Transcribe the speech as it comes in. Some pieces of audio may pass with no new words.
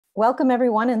Welcome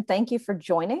everyone, and thank you for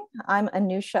joining. I'm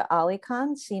Anusha Ali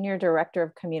Khan, Senior Director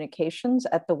of Communications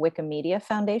at the Wikimedia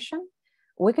Foundation.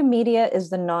 Wikimedia is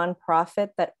the nonprofit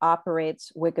that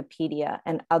operates Wikipedia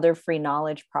and other free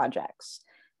knowledge projects.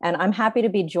 And I'm happy to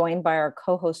be joined by our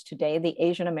co-host today, the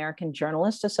Asian American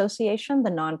Journalists Association, the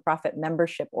nonprofit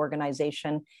membership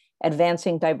organization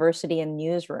advancing diversity in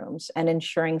newsrooms and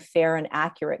ensuring fair and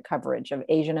accurate coverage of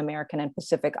Asian American and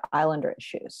Pacific Islander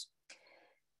issues.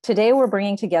 Today, we're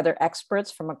bringing together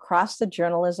experts from across the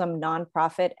journalism,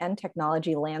 nonprofit, and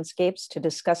technology landscapes to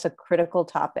discuss a critical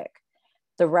topic: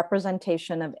 the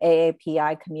representation of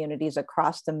AAPI communities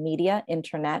across the media,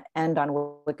 internet, and on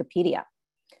Wikipedia.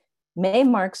 May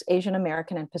marks Asian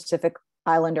American and Pacific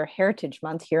Islander Heritage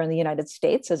Month here in the United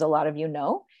States, as a lot of you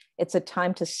know. It's a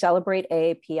time to celebrate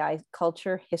AAPI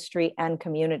culture, history, and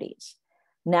communities.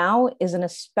 Now is an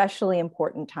especially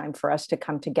important time for us to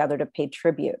come together to pay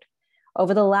tribute.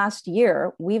 Over the last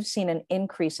year, we've seen an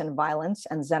increase in violence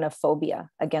and xenophobia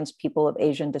against people of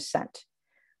Asian descent.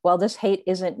 While this hate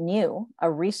isn't new, a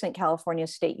recent California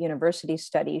State University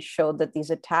study showed that these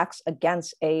attacks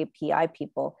against AAPI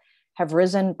people have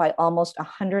risen by almost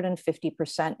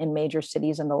 150% in major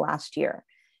cities in the last year,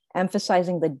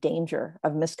 emphasizing the danger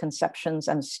of misconceptions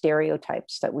and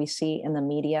stereotypes that we see in the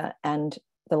media and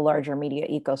the larger media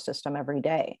ecosystem every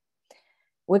day.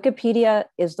 Wikipedia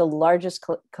is the largest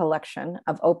collection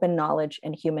of open knowledge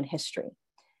in human history.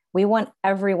 We want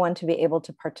everyone to be able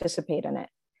to participate in it.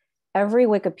 Every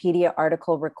Wikipedia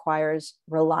article requires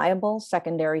reliable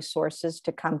secondary sources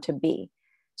to come to be.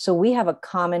 So we have a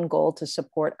common goal to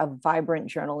support a vibrant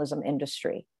journalism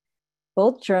industry.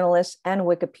 Both journalists and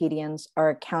Wikipedians are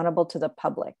accountable to the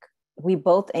public. We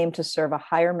both aim to serve a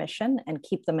higher mission and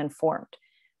keep them informed.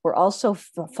 We're also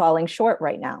falling short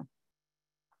right now.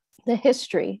 The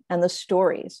history and the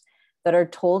stories that are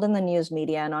told in the news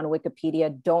media and on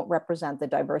Wikipedia don't represent the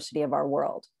diversity of our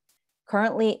world.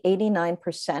 Currently,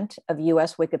 89% of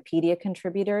US Wikipedia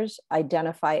contributors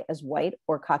identify as white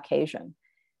or Caucasian.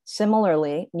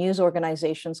 Similarly, news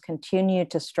organizations continue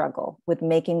to struggle with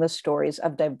making the stories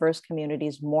of diverse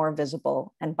communities more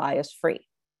visible and bias-free.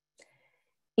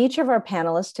 Each of our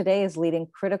panelists today is leading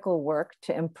critical work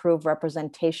to improve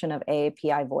representation of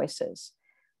AAPI voices.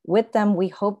 With them, we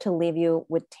hope to leave you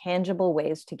with tangible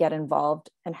ways to get involved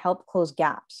and help close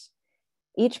gaps.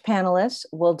 Each panelist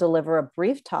will deliver a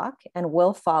brief talk and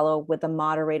will follow with a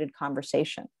moderated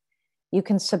conversation. You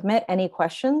can submit any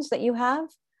questions that you have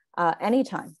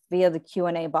anytime via the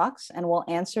Q&A box, and we'll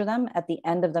answer them at the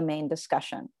end of the main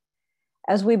discussion.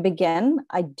 As we begin,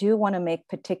 I do want to make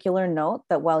particular note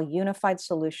that while unified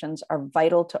solutions are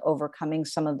vital to overcoming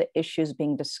some of the issues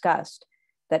being discussed,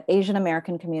 that Asian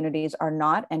American communities are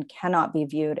not and cannot be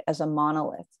viewed as a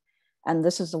monolith. And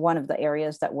this is one of the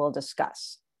areas that we'll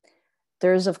discuss.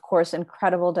 There is, of course,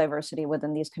 incredible diversity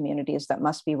within these communities that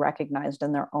must be recognized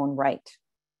in their own right.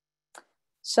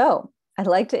 So I'd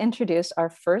like to introduce our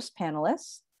first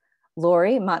panelist,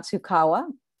 Lori Matsukawa.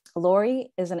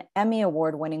 Lori is an Emmy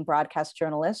Award-winning broadcast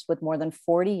journalist with more than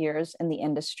 40 years in the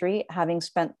industry, having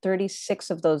spent 36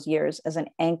 of those years as an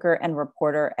anchor and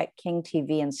reporter at King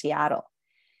TV in Seattle.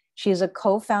 She is a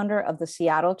co-founder of the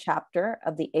Seattle chapter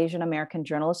of the Asian American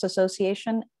Journalists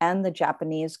Association and the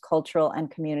Japanese Cultural and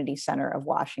Community Center of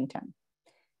Washington.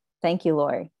 Thank you,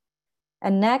 Lori.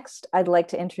 And next, I'd like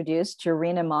to introduce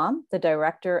Jareen Imam, the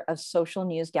Director of Social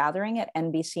News Gathering at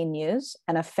NBC News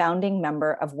and a founding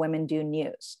member of Women Do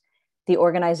News, the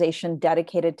organization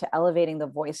dedicated to elevating the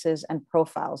voices and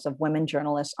profiles of women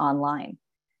journalists online.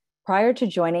 Prior to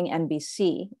joining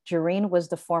NBC, Jareen was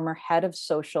the former head of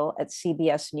social at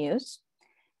CBS News.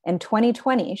 In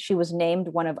 2020, she was named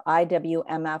one of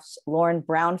IWMF's Lauren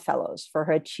Brown Fellows for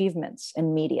her achievements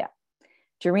in media.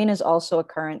 Jareen is also a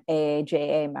current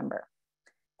AAJA member.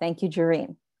 Thank you,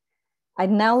 Jareen.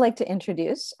 I'd now like to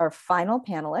introduce our final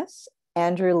panelist,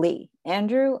 Andrew Lee.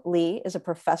 Andrew Lee is a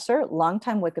professor,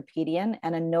 longtime Wikipedian,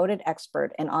 and a noted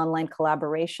expert in online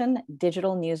collaboration,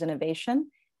 digital news innovation,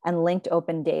 and linked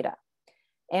open data.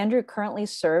 Andrew currently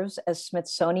serves as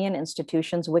Smithsonian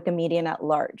Institution's Wikimedian at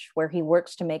Large, where he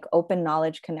works to make open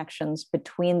knowledge connections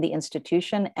between the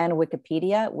institution and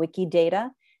Wikipedia, Wikidata,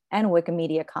 and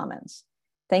Wikimedia Commons.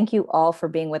 Thank you all for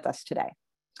being with us today.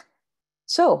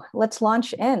 So let's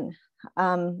launch in.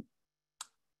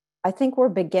 I think we're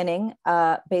beginning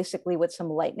basically with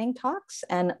some lightning talks.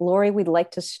 And Lori, we'd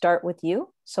like to start with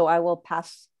you. So I will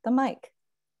pass the mic.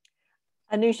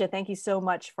 Anusha, thank you so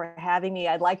much for having me.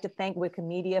 I'd like to thank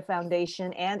Wikimedia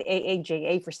Foundation and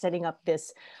AAJA for setting up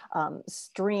this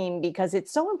stream, because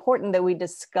it's so important that we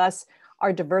discuss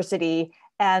our diversity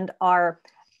and our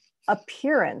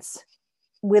appearance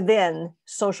within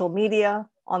social media,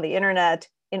 on the internet,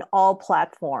 in all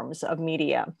platforms of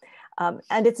media.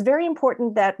 And it's very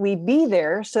important that we be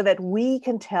there so that we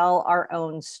can tell our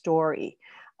own story.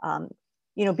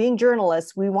 You know, being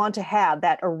journalists, we want to have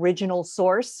that original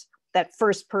source, that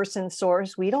first person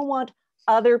source. We don't want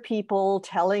other people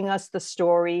telling us the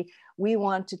story. We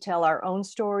want to tell our own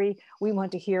story. We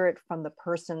want to hear it from the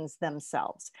persons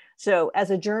themselves. So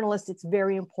as a journalist, it's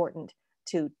very important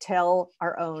to tell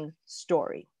our own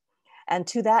story. And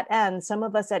to that end, some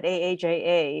of us at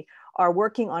AAJA are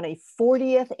working on a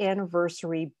 40th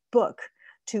anniversary book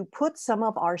to put some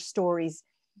of our stories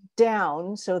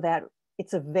down so that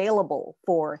it's available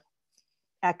for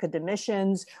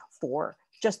academicians, for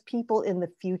just people in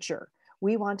the future.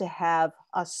 We want to have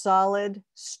a solid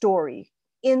story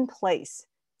in place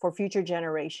for future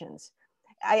generations.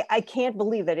 I can't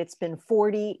believe that it's been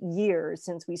 40 years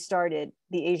since we started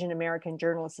the Asian American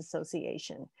Journalists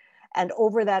Association. And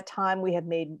over that time, we have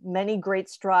made many great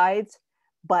strides,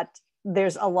 but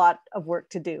there's a lot of work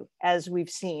to do, as we've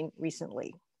seen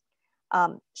recently.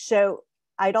 So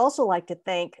I'd also like to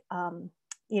thank,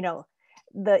 you know,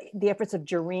 the efforts of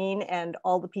Jareen and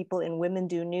all the people in Women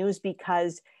Do News,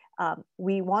 because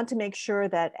we want to make sure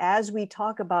that as we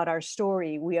talk about our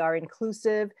story, we are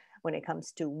inclusive when it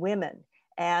comes to women.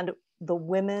 And the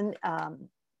women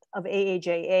of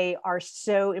AAJA are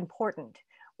so important.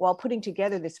 While putting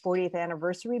together this 40th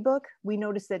anniversary book, we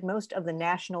noticed that most of the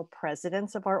national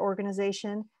presidents of our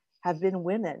organization have been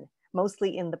women,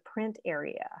 mostly in the print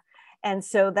area. And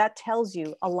so that tells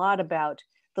you a lot about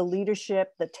the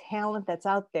leadership, the talent that's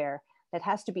out there that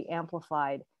has to be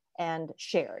amplified and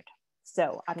shared.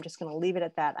 So I'm just going to leave it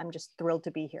at that. I'm just thrilled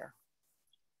to be here.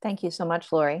 Thank you so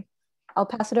much, Lori. I'll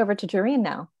pass it over to Jareen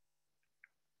now.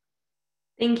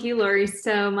 Thank you, Lori,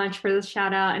 so much for the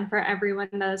shout out and for everyone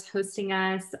that is hosting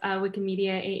us,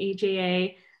 Wikimedia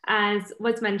AAJA. As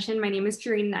was mentioned, my name is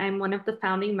Jareen. I'm one of the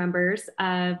founding members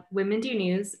of Women Do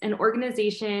News, an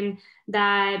organization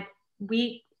that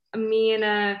me and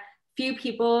a few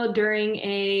people during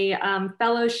a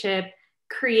fellowship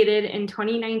created in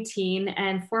 2019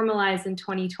 and formalized in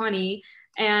 2020.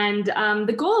 And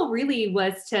the goal really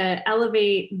was to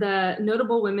elevate the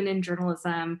notable women in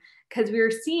journalism, because we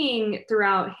were seeing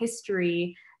throughout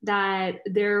history that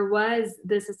there was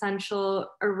this essential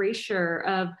erasure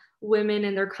of women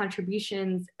and their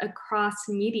contributions across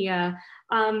media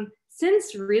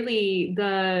since really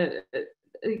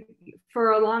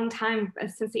for a long time,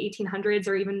 since the 1800s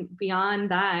or even beyond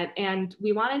that. And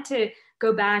we wanted to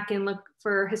go back and look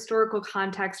for historical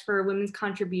context for women's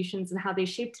contributions and how they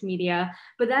shaped media.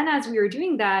 But then as we were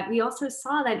doing that, we also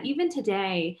saw that even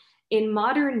today in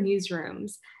modern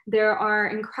newsrooms, there are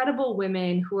incredible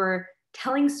women who are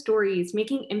telling stories,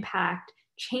 making impact,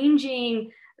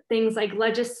 changing things like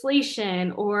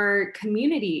legislation or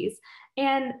communities.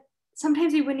 And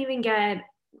sometimes we wouldn't even get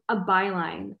a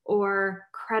byline or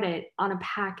credit on a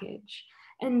package.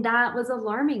 And that was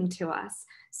alarming to us.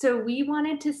 So we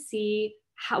wanted to see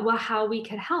how we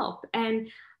could help. And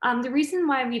the reason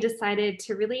why we decided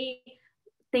to really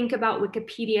think about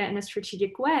Wikipedia in a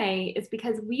strategic way is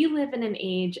because we live in an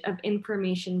age of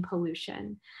information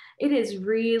pollution. It is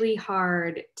really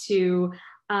hard to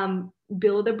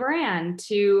build a brand,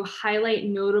 to highlight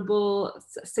notable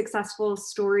successful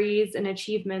stories and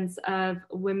achievements of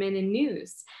women in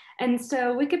news. And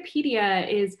so Wikipedia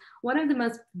is one of the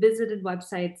most visited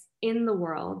websites in the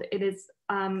world. It is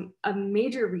a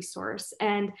major resource,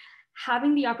 and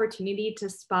having the opportunity to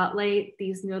spotlight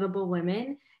these notable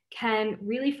women can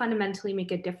really fundamentally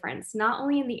make a difference, not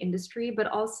only in the industry, but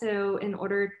also in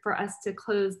order for us to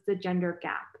close the gender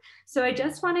gap. So I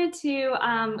just wanted to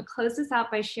close this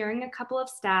out by sharing a couple of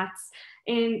stats.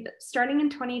 Starting in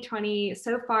 2020,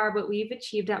 so far what we've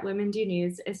achieved at Women Do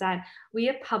News is that we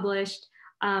have published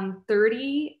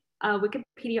 30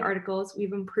 Wikipedia articles.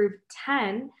 We've improved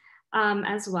 10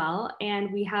 as well,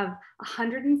 and we have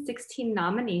 116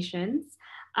 nominations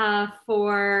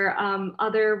for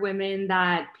other women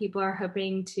that people are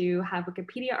hoping to have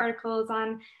Wikipedia articles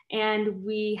on. And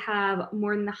we have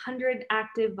more than 100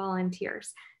 active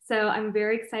volunteers. So I'm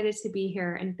very excited to be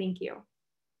here, and thank you.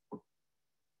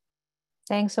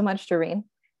 Thanks so much, Jareen.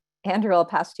 Andrew, I'll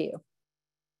pass to you.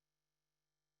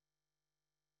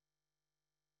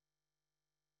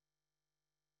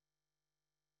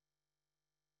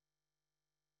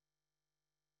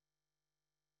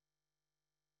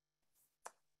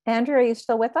 Andrew, are you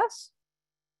still with us?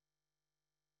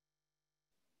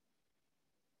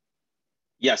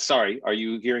 Yes, sorry. Are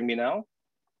you hearing me now?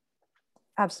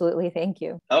 Absolutely, thank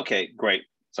you. Okay, great.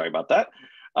 Sorry about that.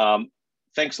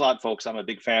 thanks a lot, folks. I'm a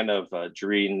big fan of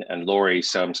Jareen and Lori,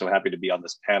 so I'm so happy to be on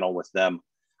this panel with them,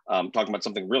 talking about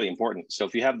something really important. So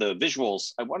if you have the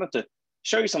visuals, I wanted to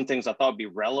show you some things I thought would be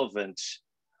relevant,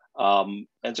 and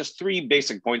just three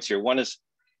basic points here. One is,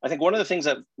 I think one of the things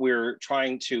that we're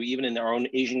trying to, even in our own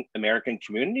Asian American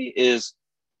community, is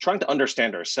trying to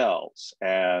understand ourselves.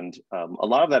 And a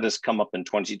lot of that has come up in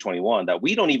 2021, that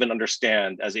we don't even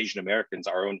understand as Asian Americans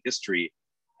our own history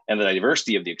and the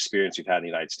diversity of the experience we've had in the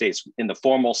United States. In the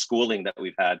formal schooling that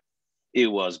we've had, it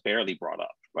was barely brought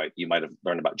up, right? You might have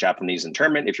learned about Japanese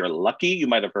internment. If you're lucky, you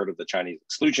might have heard of the Chinese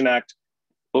Exclusion Act,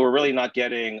 but we're really not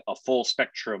getting a full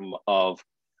spectrum of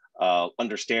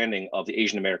understanding of the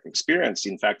Asian American experience.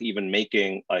 In fact, even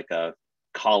making like a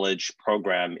college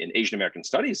program in Asian American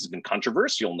studies has been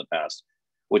controversial in the past,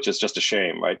 which is just a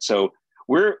shame, right? So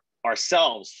we're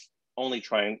ourselves only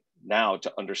trying now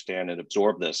to understand and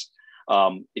absorb this.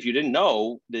 If you didn't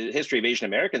know, the history of Asian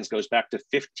Americans goes back to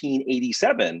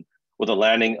 1587 with the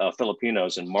landing of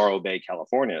Filipinos in Morro Bay,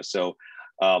 California. So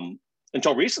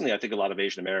until recently, I think a lot of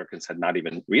Asian Americans had not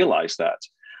even realized that.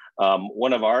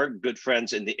 One of our good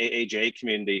friends in the AAJA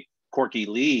community, Corky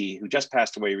Lee, who just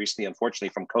passed away recently,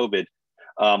 unfortunately, from COVID,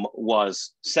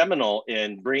 was seminal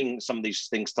in bringing some of these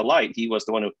things to light. He was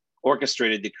the one who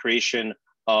orchestrated the creation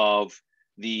of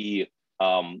the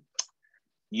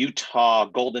Utah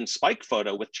Golden Spike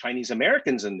photo with Chinese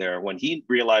Americans in there, when he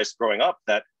realized growing up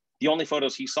that the only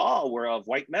photos he saw were of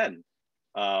white men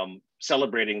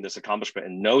celebrating this accomplishment,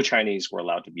 and no Chinese were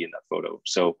allowed to be in that photo.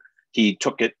 So he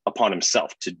took it upon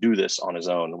himself to do this on his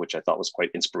own, which I thought was quite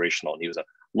inspirational. And he was a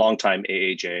longtime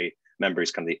AAJA member.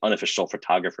 He's kind of the unofficial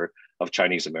photographer of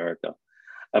Chinese America.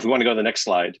 If we want to go to the next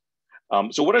slide.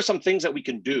 So what are some things that we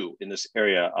can do in this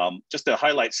area? Just to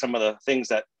highlight some of the things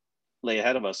that lay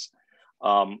ahead of us.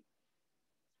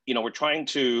 We're trying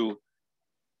to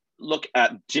look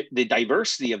at the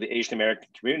diversity of the Asian American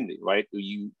community, right?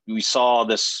 We saw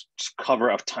this cover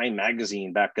of Time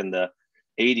magazine back in the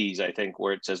 80s, I think,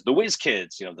 where it says the whiz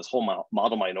kids, this whole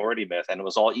model minority myth, and it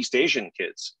was all East Asian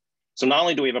kids. So not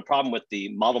only do we have a problem with the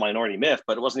model minority myth,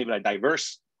 but it wasn't even a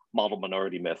diverse model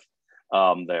minority myth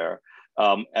there.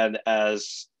 And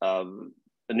as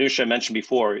Anusha mentioned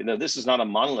before, this is not a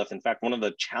monolith. In fact, one of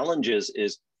the challenges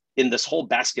is in this whole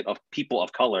basket of people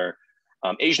of color,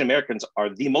 Asian Americans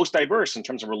are the most diverse in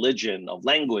terms of religion, of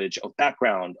language, of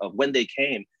background, of when they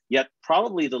came, yet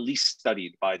probably the least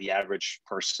studied by the average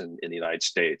person in the United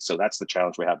States. So that's the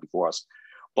challenge we have before us.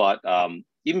 But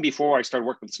even before I started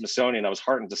working with the Smithsonian, I was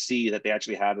heartened to see that they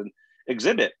actually had an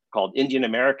exhibit called Indian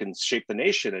Americans Shape the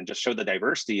Nation, and just showed the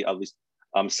diversity of these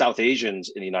South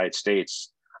Asians in the United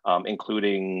States,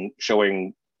 including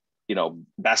showing,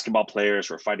 basketball players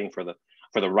who are fighting for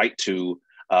the right to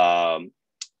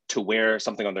wear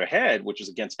something on their head, which was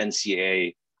against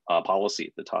NCAA policy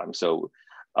at the time. So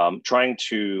trying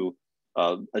to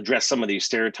address some of these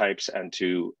stereotypes and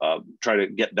to try to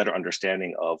get better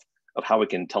understanding of how we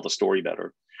can tell the story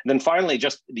better. And then finally,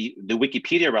 just the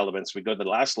Wikipedia relevance. We go to the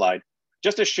last slide,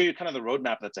 just to show you kind of the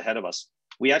roadmap that's ahead of us.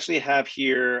 We actually have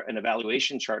here an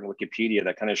evaluation chart in Wikipedia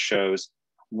that kind of shows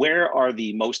where are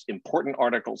the most important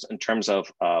articles in terms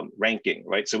of ranking,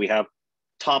 right? So we have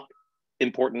top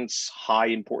importance, high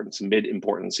importance, mid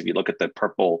importance, if you look at the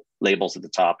purple labels at the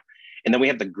top. And then we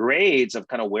have the grades of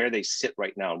kind of where they sit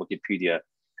right now in Wikipedia.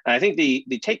 And I think the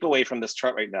takeaway from this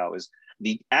chart right now is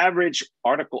the average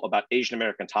article about Asian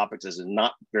American topics is in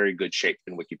not very good shape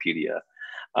in Wikipedia.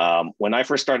 When I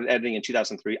first started editing in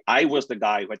 2003, I was the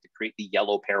guy who had to create the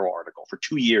yellow peril article. For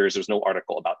 2 years, there was no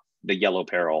article about the yellow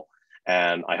peril.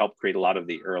 And I helped create a lot of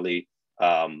the early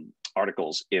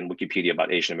articles in Wikipedia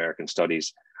about Asian American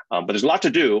studies. But there's a lot to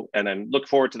do, and I look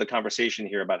forward to the conversation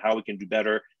here about how we can do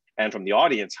better, and from the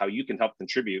audience, how you can help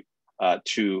contribute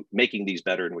to making these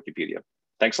better in Wikipedia.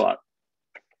 Thanks a lot.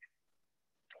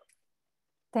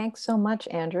 Thanks so much,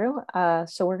 Andrew.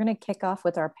 So we're going to kick off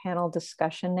with our panel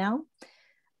discussion now.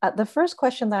 The first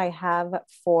question that I have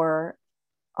for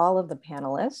all of the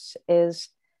panelists is,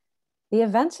 the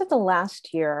events of the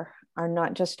last year are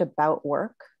not just about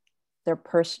work, they're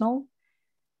personal.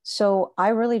 So I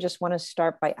really just want to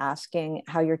start by asking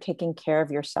how you're taking care of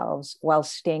yourselves while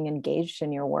staying engaged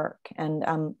in your work. And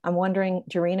I'm wondering,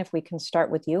 Jareen, if we can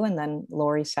start with you, and then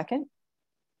Lori second.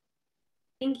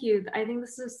 Thank you. I think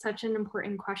this is such an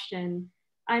important question.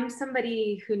 I'm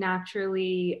somebody who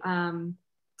naturally,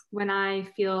 when I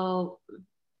feel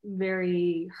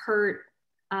very hurt,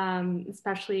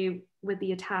 especially with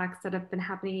the attacks that have been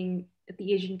happening at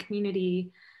the Asian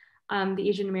community, the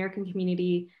Asian American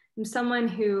community, I'm someone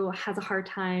who has a hard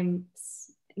time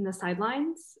in the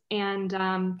sidelines. And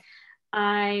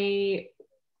I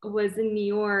was in New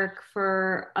York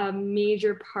for a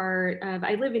major part of,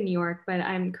 I live in New York, but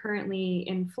I'm currently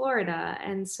in Florida.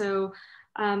 And so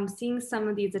seeing some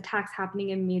of these attacks happening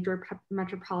in major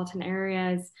metropolitan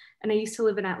areas, and I used to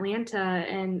live in Atlanta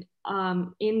and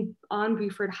on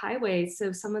Buford Highway.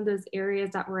 So some of those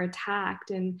areas that were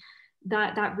attacked, and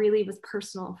that really was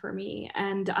personal for me.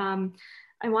 And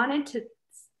I wanted to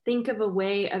think of a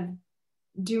way of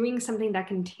doing something that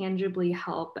can tangibly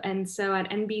help. And so at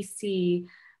NBC,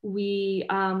 we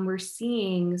were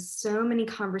seeing so many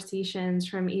conversations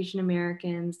from Asian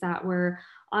Americans that were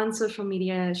on social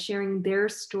media sharing their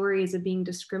stories of being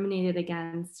discriminated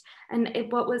against. And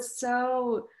what was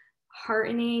so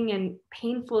heartening and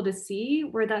painful to see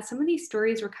were that some of these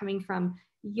stories were coming from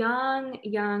young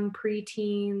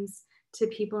preteens to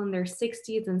people in their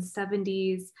 60s and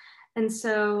 70s. And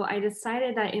so I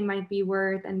decided that it might be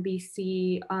worth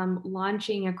NBC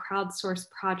launching a crowdsourced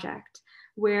project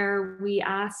where we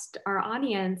asked our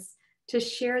audience to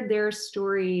share their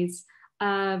stories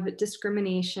of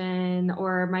discrimination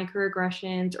or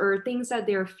microaggressions or things that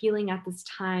they're feeling at this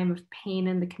time of pain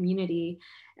in the community.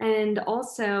 And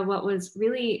also what was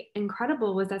really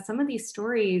incredible was that some of these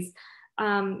stories,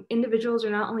 individuals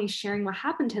are not only sharing what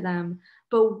happened to them,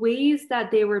 but ways that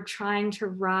they were trying to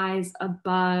rise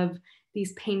above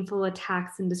these painful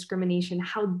attacks and discrimination,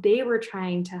 how they were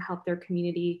trying to help their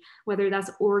community, whether that's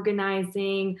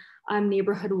organizing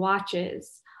neighborhood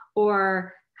watches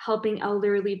or helping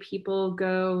elderly people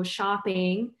go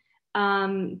shopping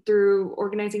through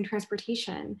organizing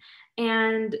transportation.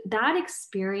 And that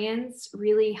experience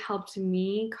really helped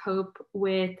me cope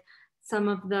with some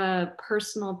of the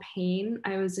personal pain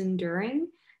I was enduring,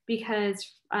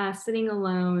 because sitting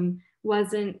alone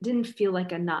didn't feel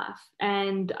like enough.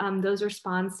 And those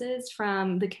responses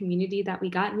from the community that we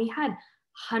got, and we had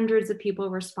hundreds of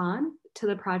people respond to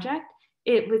the project,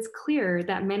 it was clear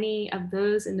that many of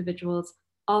those individuals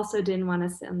also didn't want to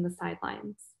sit on the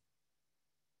sidelines.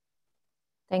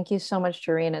 Thank you so much,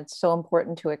 Jareen. It's so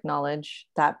important to acknowledge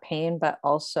that pain, but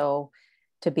also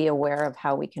to be aware of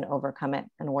how we can overcome it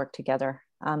and work together.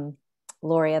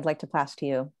 Lori, I'd like to pass to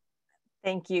you.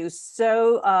 Thank you.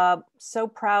 So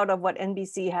proud of what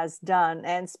NBC has done,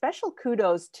 and special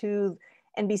kudos to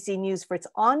NBC News for its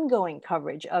ongoing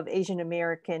coverage of Asian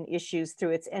American issues through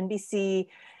its NBC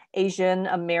Asian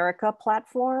America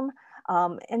platform.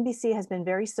 NBC has been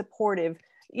very supportive,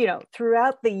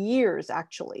 throughout the years,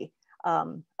 actually,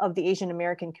 of the Asian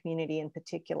American community in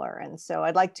particular. And so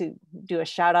I'd like to do a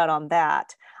shout out on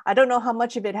that. I don't know how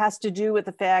much of it has to do with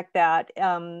the fact that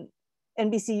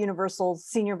NBC Universal's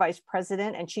Senior Vice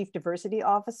President and Chief Diversity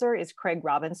Officer is Craig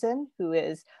Robinson, who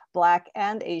is Black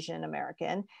and Asian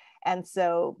American. And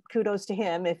so kudos to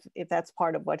him if that's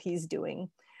part of what he's doing.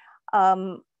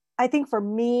 I think for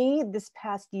me, this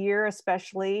past year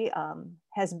especially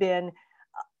has been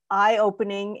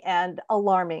eye-opening and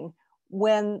alarming.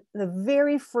 When the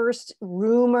very first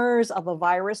rumors of a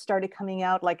virus started coming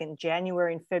out, like in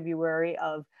January and February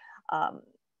of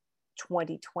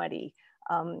 2020,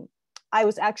 I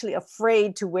was actually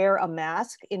afraid to wear a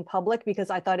mask in public because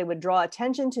I thought it would draw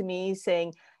attention to me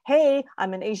saying, hey,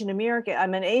 I'm an Asian American,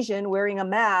 I'm an Asian wearing a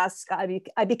mask. I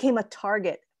became a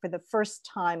target for the first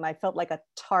time. I felt like a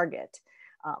target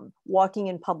walking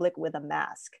in public with a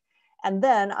mask. And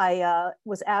then I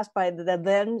was asked by the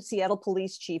then Seattle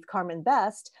Police Chief, Carmen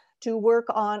Best, to work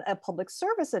on a public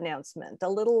service announcement, a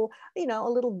little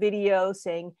video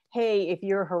saying, hey, if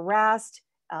you're harassed,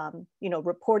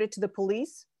 report it to the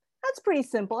police. That's pretty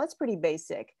simple, that's pretty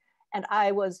basic. And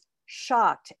I was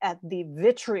shocked at the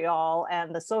vitriol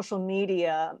and the social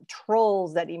media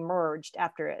trolls that emerged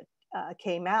after it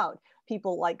came out.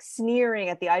 People like sneering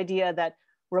at the idea that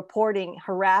reporting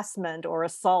harassment or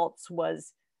assaults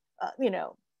was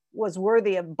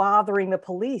worthy of bothering the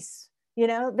police.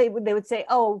 They would say,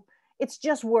 oh, it's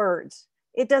just words.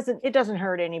 It doesn't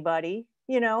hurt anybody.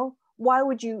 Why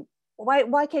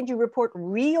can't you report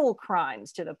real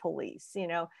crimes to the police?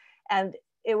 And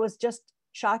it was just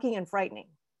shocking and frightening.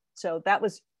 So that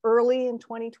was early in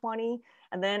 2020.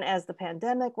 And then as the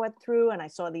pandemic went through and I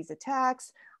saw these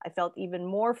attacks, I felt even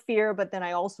more fear, but then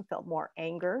I also felt more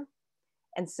anger.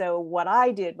 And so what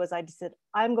I did was I said,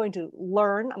 I'm going to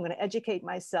learn, I'm going to educate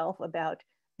myself about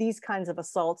these kinds of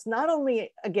assaults, not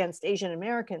only against Asian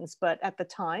Americans, but at the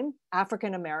time,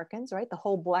 African Americans, right? The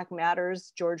whole Black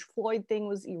Matters, George Floyd thing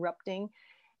was erupting.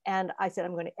 And I said,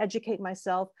 I'm going to educate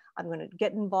myself. I'm going to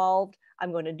get involved.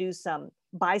 I'm going to do some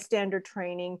bystander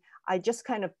training. I just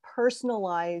kind of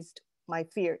personalized my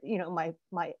fear,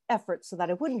 my efforts so that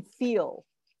I wouldn't feel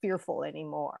fearful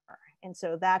anymore. And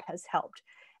so that has helped.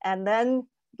 And then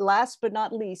last but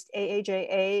not least,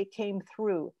 AAJA came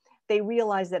through. They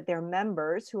realized that their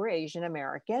members, who are Asian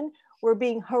American, were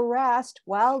being harassed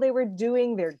while they were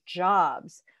doing their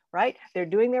jobs, right? They're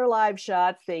doing their live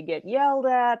shots, they get yelled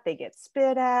at, they get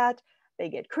spit at, they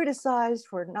get criticized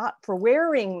for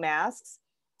wearing masks.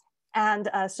 And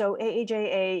so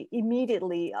AAJA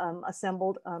immediately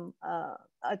assembled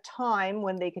a time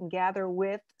when they can gather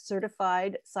with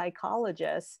certified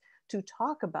psychologists to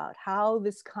talk about how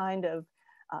this kind of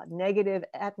negative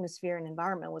atmosphere and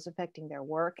environment was affecting their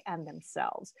work and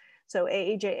themselves. So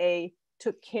AAJA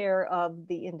took care of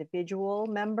the individual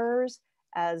members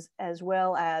as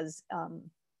well as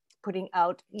putting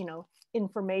out,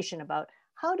 information about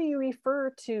how do you refer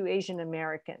to Asian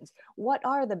Americans? What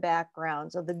are the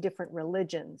backgrounds of the different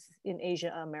religions in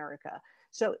Asia America?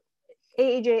 So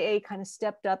AAJA kind of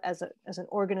stepped up as an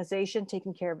organization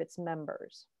taking care of its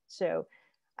members. So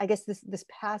I guess this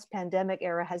past pandemic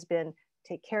era has been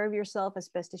take care of yourself as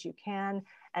best as you can,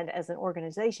 and as an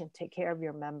organization, take care of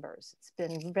your members. It's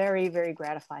been very, very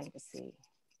gratifying to see.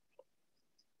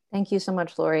 Thank you so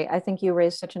much, Lori. I think you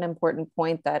raised such an important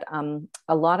point that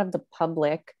a lot of the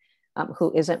public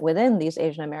who isn't within these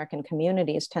Asian American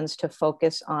communities tends to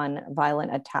focus on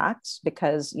violent attacks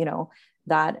because,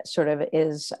 that sort of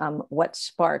is what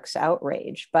sparks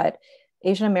outrage. But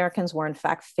Asian Americans were in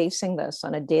fact facing this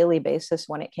on a daily basis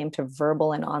when it came to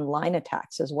verbal and online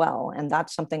attacks as well. And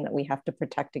that's something that we have to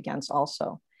protect against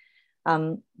also.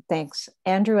 Thanks.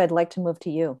 Andrew, I'd like to move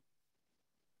to you.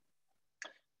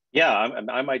 Yeah,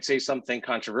 I might say something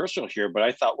controversial here, but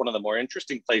I thought one of the more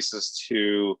interesting places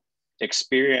to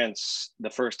experience the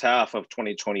first half of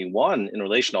 2021 in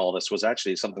relation to all this was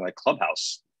actually something like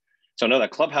Clubhouse. So I know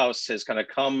that Clubhouse has kind of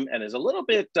come and is a little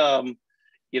bit, I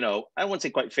wouldn't say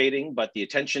quite fading, but the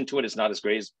attention to it is not as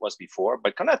great as it was before.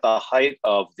 But kind of at the height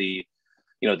of the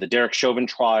Derek Chauvin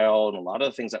trial and a lot of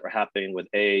the things that were happening with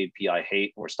AAPI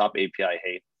hate or Stop AAPI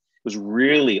hate, it was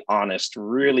really honest,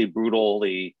 really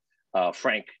brutally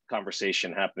frank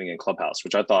conversation happening in Clubhouse,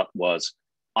 which I thought was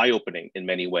eye-opening in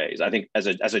many ways. I think as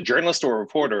a journalist or a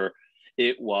reporter,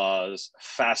 it was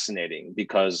fascinating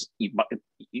because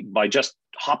by just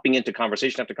hopping into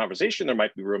conversation after conversation, there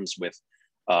might be rooms with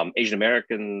Asian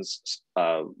Americans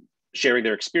sharing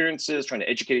their experiences, trying to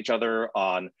educate each other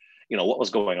on, what was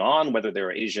going on, whether they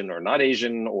were Asian or not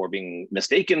Asian, or being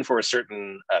mistaken for a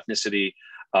certain ethnicity.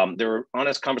 There were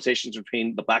honest conversations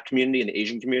between the Black community and the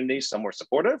Asian community. Some were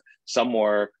supportive, some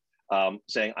were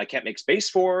saying, I can't make space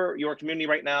for your community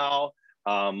right now.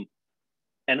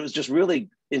 And it was just really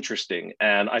interesting.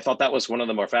 And I thought that was one of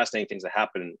the more fascinating things that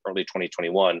happened in early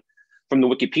 2021. From the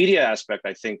Wikipedia aspect,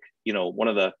 I think, one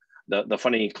of the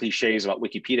funny cliches about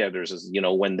Wikipedia editors is,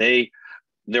 when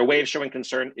their way of showing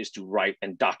concern is to write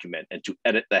and document and to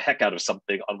edit the heck out of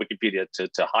something on Wikipedia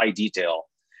to high detail.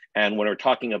 And when we're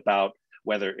talking about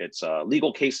whether it's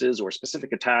legal cases or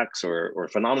specific attacks or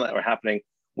phenomena that were happening,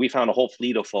 we found a whole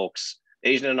fleet of folks,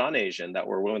 Asian and non-Asian, that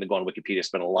were willing to go on Wikipedia,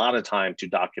 spend a lot of time to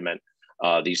document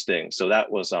these things. So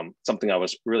that was something I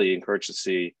was really encouraged to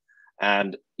see.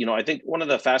 And, I think one of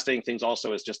the fascinating things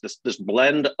also is just this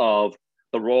blend of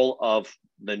the role of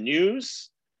the news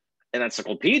and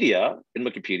encyclopedia in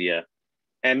Wikipedia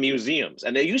and museums.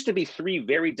 And there used to be three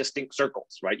very distinct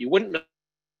circles, right? You wouldn't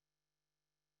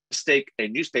mistake a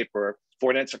newspaper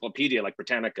for an encyclopedia like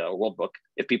Britannica or World Book,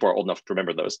 if people are old enough to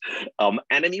remember those,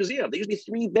 and a museum. They used to be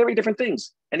three very different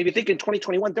things. And if you think in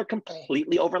 2021, they're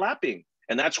completely overlapping.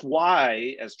 And that's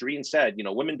why, as Doreen said,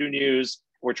 women do news.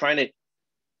 We're trying to,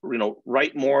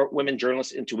 write more women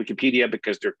journalists into Wikipedia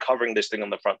because they're covering this thing on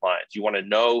the front lines. You want to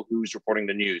know who's reporting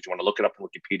the news. You want to look it up on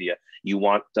Wikipedia. You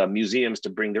want museums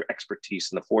to bring their expertise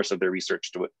and the force of their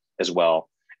research to it as well.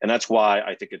 And that's why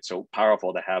I think it's so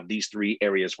powerful to have these three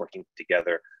areas working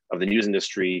together of the news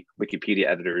industry, Wikipedia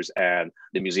editors, and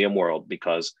the museum world,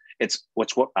 because it's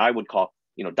what I would call,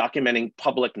 documenting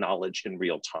public knowledge in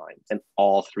real time. And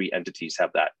all three entities have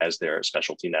that as their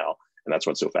specialty now. And that's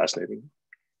what's so fascinating.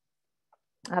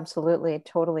 Absolutely.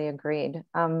 Totally agreed.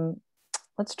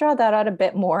 Let's draw that out a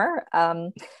bit more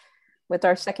with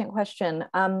our second question.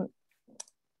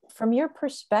 From your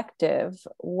perspective,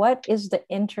 what is the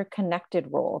interconnected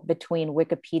role between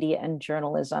Wikipedia and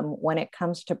journalism when it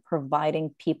comes to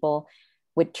providing people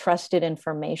with trusted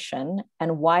information?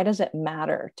 And why does it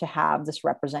matter to have this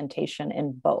representation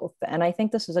in both? And I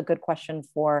think this is a good question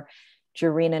for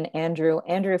Jareen and Andrew.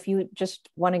 Andrew, if you just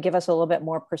want to give us a little bit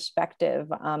more perspective,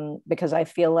 because I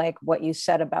feel like what you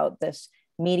said about this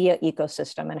media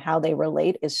ecosystem and how they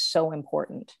relate is so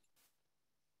important.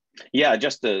 Yeah,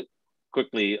 just to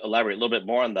quickly elaborate a little bit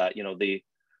more on that,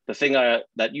 the thing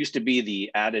that used to be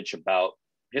the adage about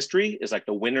history is like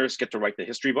the winners get to write the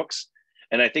history books.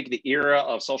 And I think the era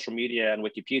of social media and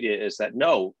Wikipedia is that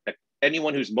no,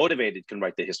 anyone who's motivated can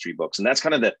write the history books. And that's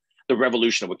kind of the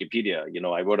revolution of Wikipedia. You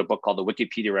know, I wrote a book called The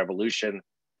Wikipedia Revolution,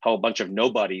 how a bunch of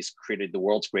nobodies created the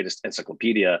world's greatest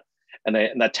encyclopedia. And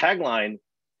that tagline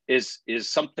is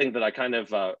something that I kind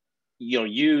of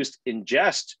used in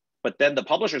jest, but then the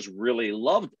publishers really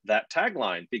loved that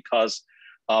tagline because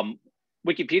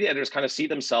Wikipedia editors kind of see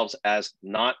themselves as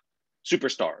not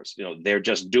superstars. You know, they're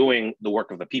just doing the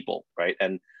work of the people, right?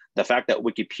 And the fact that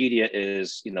Wikipedia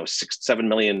is 6-7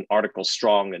 million articles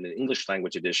strong in an English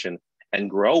language edition and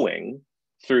growing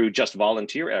through just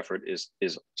volunteer effort is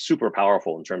super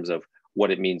powerful in terms of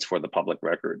what it means for the public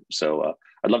record. So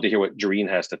I'd love to hear what Jareen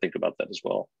has to think about that as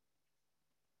well.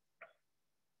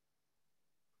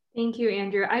 Thank you,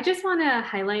 Andrew. I just want to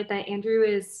highlight that Andrew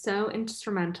is so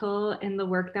instrumental in the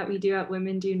work that we do at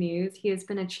Women Do News. He has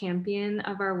been a champion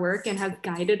of our work and has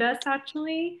guided us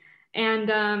actually.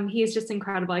 And he is just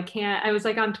incredible. I was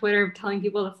like on Twitter telling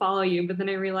people to follow you, but then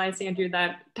I realized, Andrew,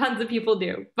 that tons of people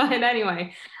do. But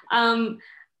anyway,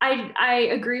 I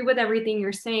agree with everything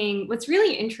you're saying. What's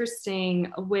really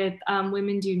interesting with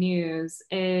Women Do News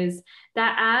is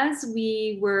that as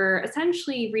we were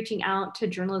essentially reaching out to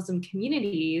journalism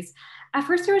communities, at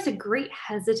first there was a great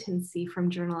hesitancy from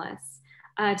journalists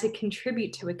to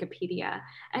contribute to Wikipedia.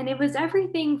 And it was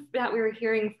everything that we were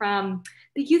hearing from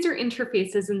the user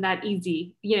interface isn't that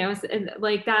easy,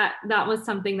 like that was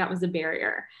something that was a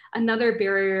barrier. Another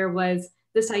barrier was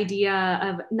this idea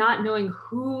of not knowing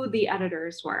who the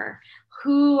editors were,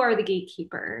 who are the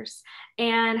gatekeepers,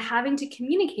 and having to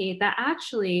communicate that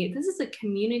actually this is a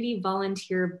community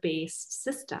volunteer-based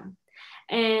system.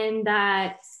 And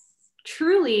that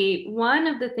truly one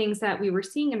of the things that we were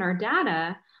seeing in our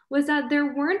data was that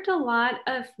there weren't a lot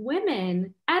of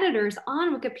women editors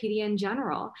on Wikipedia in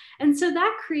general. And so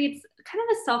that creates kind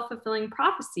of a self-fulfilling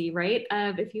prophecy, right?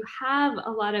 Of if you have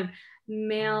a lot of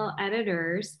male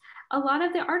editors, a lot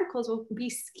of the articles will be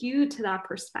skewed to that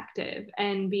perspective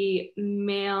and be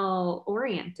male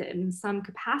oriented in some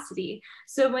capacity.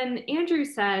 So when Andrew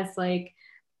says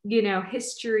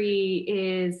history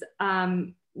is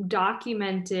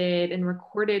documented and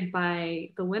recorded by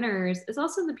the winners, is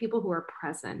also the people who are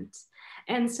present.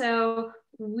 And so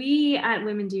we at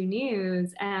Women Do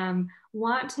News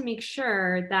want to make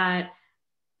sure that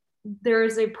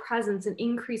there's a presence, an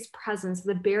increased presence.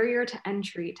 The barrier to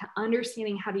entry, to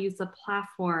understanding how to use the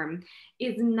platform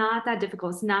is not that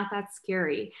difficult. It's not that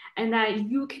scary. And that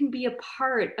you can be a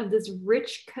part of this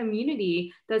rich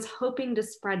community that's hoping to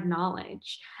spread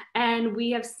knowledge. And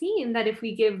we have seen that if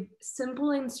we give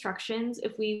simple instructions,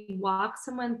 if we walk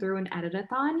someone through an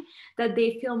editathon, that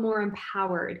they feel more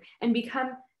empowered and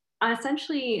become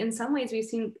essentially, in some ways, we've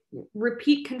seen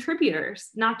repeat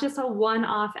contributors, not just a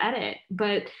one-off edit,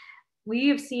 but we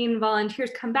have seen volunteers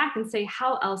come back and say,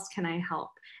 how else can I help?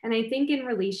 And I think in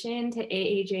relation to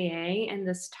AAJA and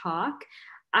this talk,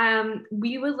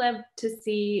 we would love to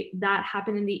see that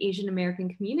happen in the Asian American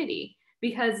community,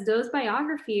 because those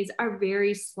biographies are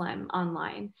very slim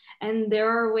online. And there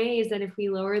are ways that if we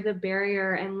lower the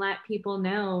barrier and let people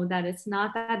know that it's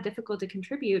not that difficult to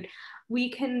contribute,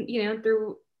 we can,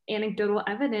 through anecdotal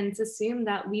evidence, assume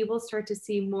that we will start to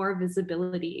see more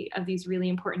visibility of these really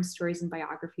important stories and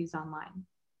biographies online.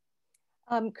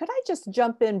 Could I just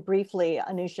jump in briefly,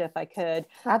 Anusha, if I could?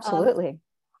 Absolutely.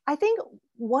 I think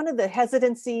one of the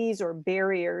hesitancies or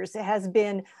barriers has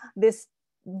been this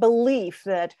belief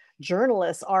that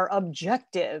journalists are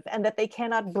objective and that they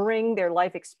cannot bring their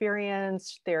life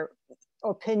experience, their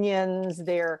opinions,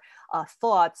 their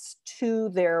thoughts to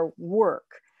their work.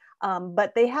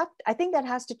 But I think that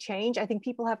has to change. I think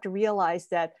people have to realize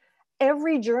that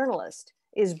every journalist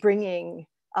is bringing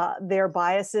their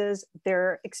biases,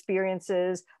 their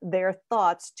experiences, their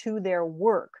thoughts to their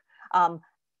work.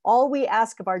 All we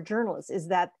ask of our journalists is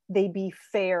that they be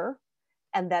fair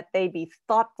and that they be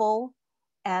thoughtful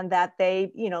and that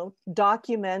they,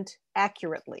 document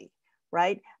accurately,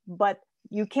 right? But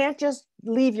you can't just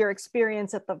leave your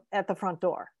experience at the front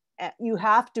door. You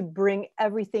have to bring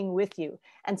everything with you.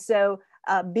 And so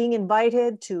being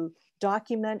invited to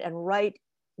document and write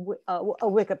a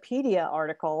Wikipedia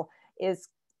article is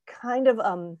kind of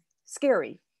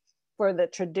scary for the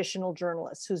traditional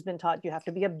journalist who's been taught you have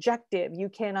to be objective, you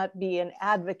cannot be an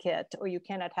advocate, or you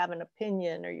cannot have an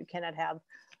opinion, or you cannot have,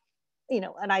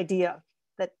 an idea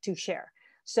to share.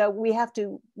 So we have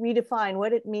to redefine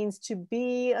what it means to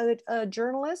be a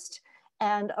journalist,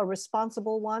 and a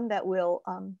responsible one that will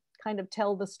kind of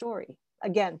tell the story.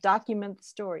 Again, document the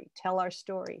story, tell our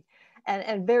story.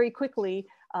 And very quickly,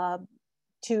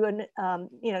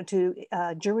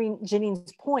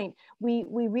 Janine's point, we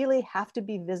really have to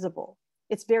be visible.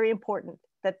 It's very important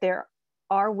that there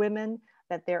are women,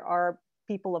 that there are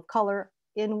people of color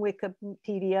in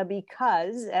Wikipedia,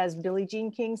 because as Billie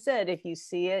Jean King said, if you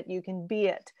see it, you can be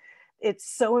it. It's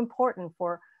so important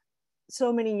for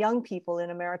so many young people in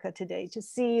America today to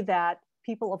see that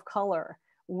people of color,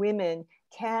 women,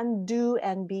 can do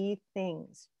and be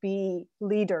things, be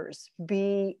leaders,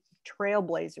 be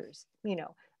trailblazers. You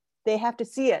know, they have to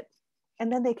see it,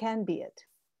 and then they can be it.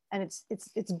 And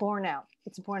it's borne out.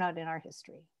 It's borne out in our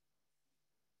history.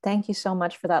 Thank you so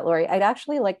much for that, Lori. I'd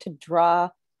actually like to draw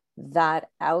that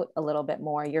out a little bit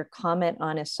more, your comment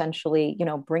on essentially, you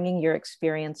know, bringing your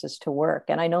experiences to work.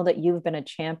 And I know that you've been a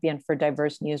champion for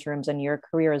diverse newsrooms in your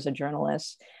career as a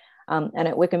journalist. And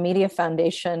at Wikimedia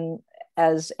Foundation,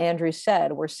 as Andrew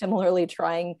said, we're similarly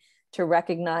trying to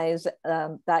recognize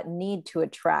that need to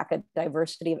attract a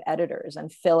diversity of editors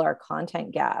and fill our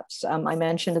content gaps. I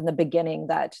mentioned in the beginning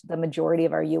that the majority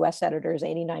of our US editors,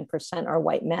 89%, are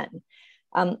white men.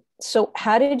 So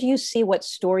how did you see what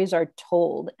stories are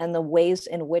told and the ways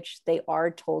in which they are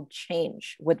told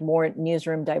change with more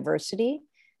newsroom diversity?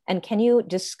 And can you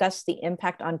discuss the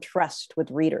impact on trust with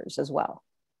readers as well?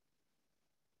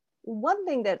 One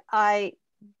thing that I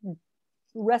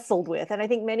wrestled with, and I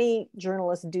think many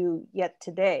journalists do yet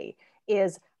today,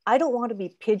 is I don't want to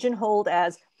be pigeonholed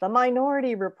as the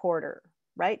minority reporter,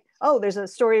 right? Oh, there's a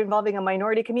story involving a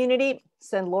minority community,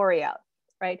 send Lori out,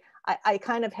 right? I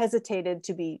kind of hesitated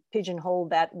to be pigeonholed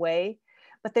that way.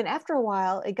 But then after a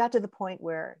while, it got to the point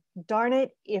where, darn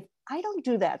it, if I don't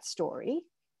do that story,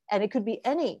 and it could be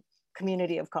any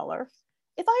community of color,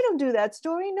 if I don't do that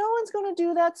story, no one's going to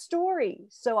do that story.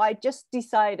 So I just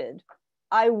decided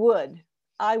I would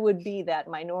be that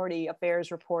minority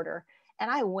affairs reporter. And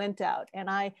I went out and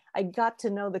I got to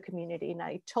know the community, and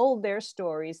I told their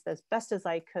stories as best as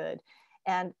I could.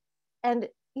 And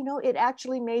you know, it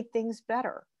actually made things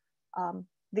better.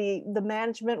 The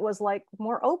management was like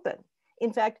more open.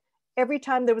 In fact, every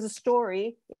time there was a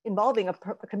story involving a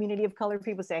community of color,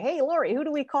 people say, "Hey, Lori, who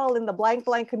do we call in the blank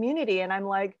blank community?" And I'm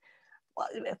like, well,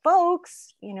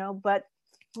 folks, you know, but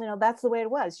you know, that's the way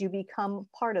it was. You become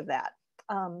part of that.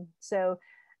 So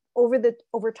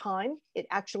over time, it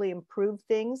actually improved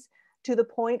things to the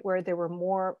point where there were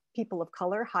more people of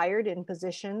color hired in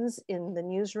positions in the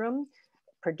newsroom.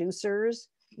 Producers,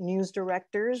 news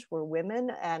directors were women,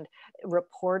 and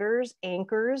reporters,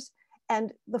 anchors.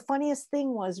 And the funniest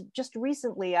thing was, just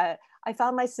recently, I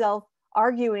found myself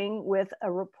arguing with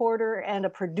a reporter and a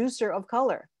producer of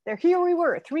color. Here we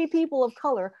were, 3 people of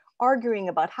color arguing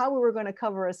about how we were going to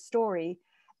cover a story.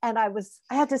 And I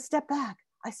had to step back.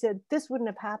 I said, this wouldn't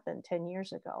have happened 10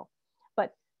 years ago.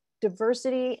 But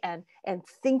diversity and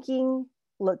thinking,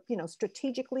 look, you know,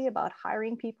 strategically about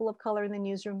hiring people of color in the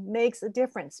newsroom makes a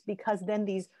difference, because then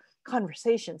these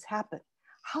conversations happen.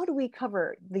 How do we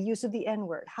cover the use of the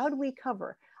N-word? How do we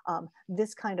cover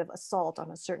this kind of assault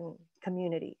on a certain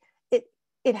community?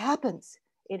 It happens.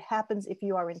 It happens if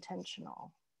you are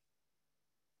intentional.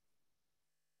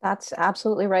 That's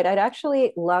absolutely right. I'd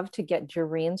actually love to get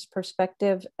Jarine's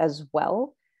perspective as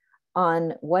well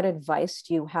on what advice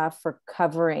do you have for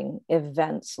covering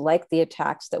events like the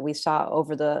attacks that we saw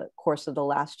over the course of the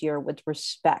last year with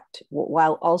respect,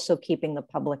 while also keeping the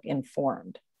public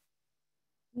informed?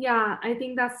 Yeah, I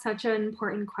think that's such an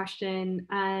important question.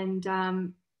 And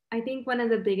I think one of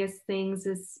the biggest things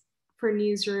is for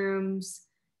newsrooms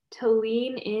to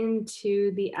lean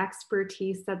into the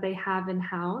expertise that they have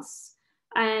in-house.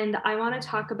 And I want to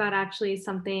talk about actually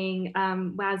something,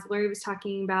 as Lori was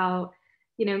talking about,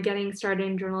 you know, getting started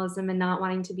in journalism and not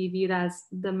wanting to be viewed as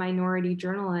the minority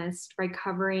journalist, right?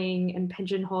 Covering and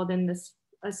pigeonholed in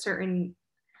a certain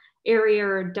area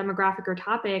or demographic or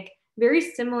topic. Very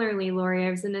similarly, Lori,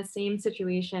 I was in the same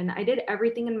situation. I did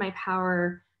everything in my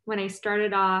power when I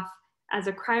started off as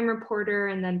a crime reporter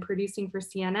and then producing for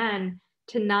CNN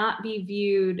to not be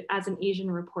viewed as an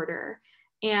Asian reporter.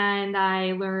 And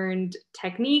I learned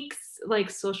techniques like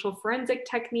social forensic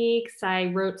techniques. I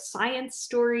wrote science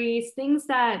stories, things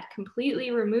that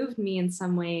completely removed me in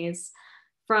some ways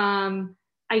from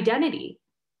identity.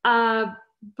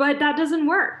 But that doesn't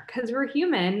work because we're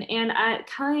human. And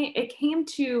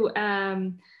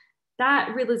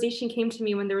that realization came to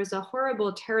me when there was a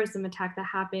horrible terrorism attack that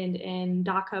happened in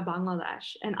Dhaka,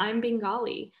 Bangladesh. And I'm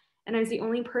Bengali. And I was the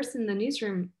only person in the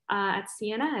newsroom at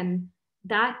CNN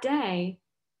that day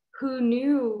who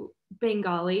knew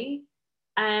Bengali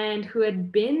and who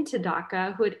had been to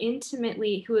Dhaka, who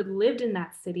had lived in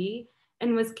that city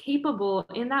and was capable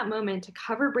in that moment to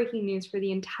cover breaking news for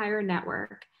the entire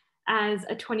network as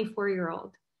a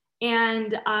 24-year-old.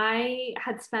 And I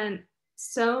had spent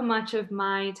so much of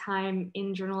my time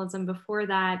in journalism before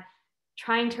that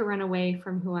trying to run away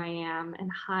from who I am and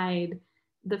hide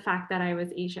the fact that I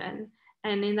was Asian.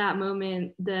 And in that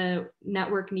moment, the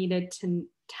network needed to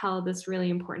tell this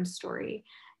really important story.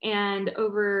 And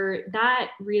over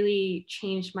that really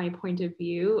changed my point of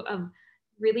view of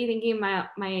really thinking about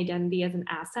my identity as an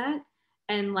asset.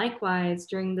 And likewise,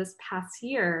 during this past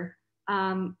year,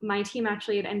 my team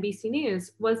actually at NBC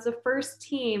News was the first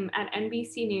team at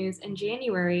NBC News in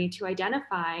January to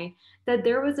identify that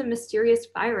there was a mysterious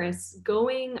virus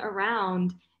going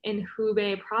around in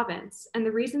Hubei province. And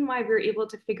the reason why we were able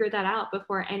to figure that out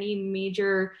before any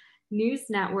major news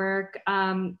network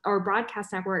or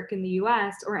broadcast network in the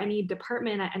US or any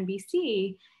department at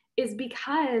NBC is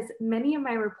because many of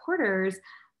my reporters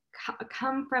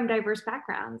come from diverse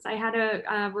backgrounds. I had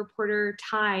a reporter,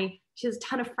 Thai, she has a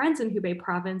ton of friends in Hubei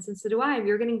province, and so do I.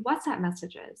 We were getting WhatsApp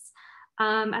messages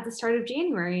at the start of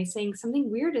January saying something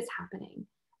weird is happening.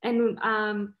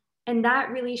 And that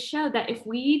really showed that if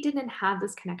we didn't have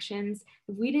those connections,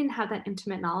 if we didn't have that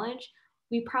intimate knowledge,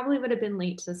 we probably would have been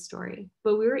late to the story.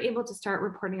 But we were able to start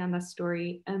reporting on that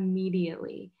story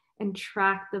immediately and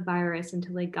track the virus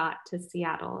until they got to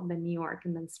Seattle, then New York,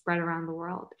 and then spread around the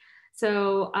world.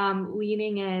 So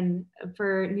leaning in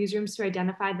for newsrooms to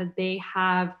identify that they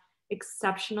have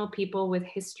exceptional people with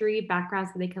history,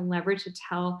 backgrounds that they can leverage to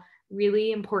tell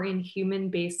really important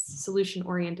human-based,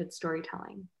 solution-oriented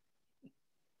storytelling.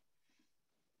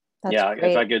 That's yeah,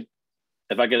 great.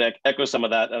 if I could echo some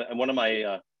of that, and one of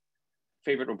my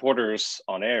favorite reporters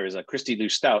on air is Christy Lou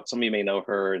Stout. Some of you may know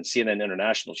her in CNN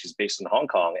International. She's based in Hong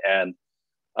Kong, and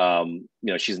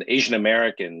she's an Asian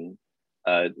American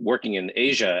working in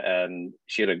Asia, and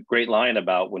she had a great line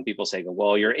about when people say,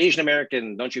 "Well, you're Asian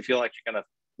American, don't you feel like you're kind of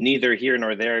neither here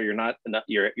nor there? You're not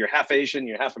you're half Asian,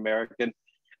 you're half American."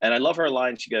 And I love her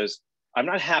line. She goes, "I'm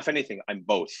not half anything, I'm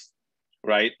both."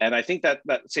 Right. And I think that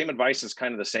same advice is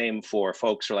kind of the same for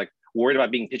folks who are like worried about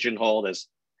being pigeonholed as,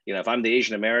 if I'm the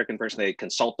Asian American person, they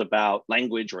consult about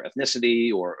language or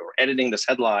ethnicity or editing this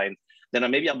headline, then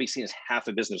maybe I'll be seen as half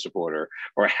a business reporter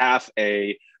or half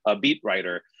a beat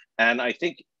writer. And I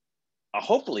think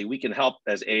hopefully we can help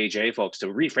as AAJA folks to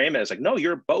reframe it as like, no,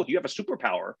 you're both. You have a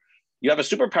superpower. You have a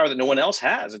superpower that no one else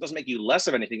has. It doesn't make you less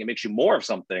of anything. It makes you more of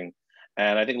something.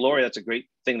 And I think, Lori, that's a great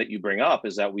thing that you bring up,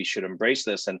 is that we should embrace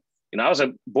this. And I was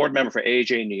a board member for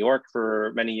AAJA New York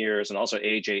for many years and also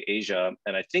AAJA Asia.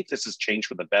 And I think this has changed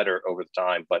for the better over the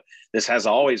time. But this has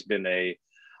always been a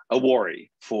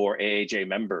worry for AAJA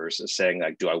members, is saying,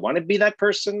 like, do I want to be that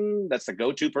person that's the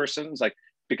go-to person? It's like,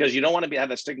 because you don't want to have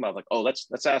that stigma of like, oh,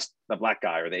 let's ask the Black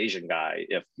guy or the Asian guy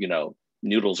if,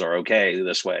 noodles are okay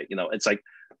this way. It's like,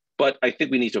 but I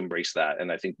think we need to embrace that. And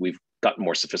I think we've gotten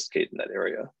more sophisticated in that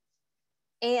area.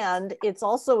 And it's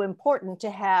also important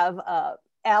to have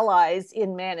allies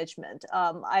in management.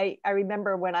 I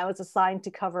remember when I was assigned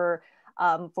to cover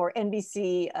for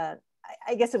NBC,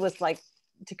 I guess it was like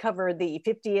to cover the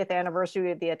 50th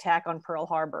anniversary of the attack on Pearl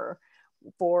Harbor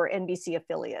for NBC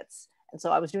affiliates. And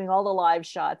so I was doing all the live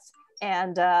shots.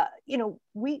 And,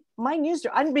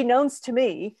 unbeknownst to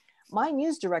me, my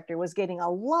news director was getting a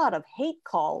lot of hate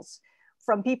calls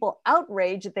from people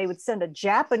outraged that they would send a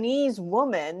Japanese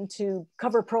woman to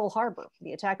cover Pearl Harbor,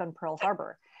 the attack on Pearl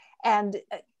Harbor. And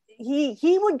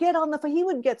he would get on the phone, he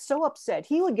would get so upset,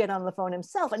 he would get on the phone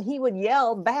himself and he would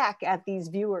yell back at these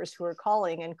viewers who are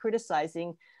calling and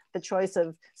criticizing the choice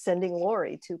of sending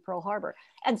Lori to Pearl Harbor.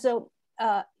 And so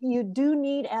you do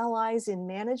need allies in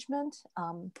management,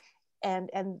 and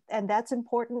that's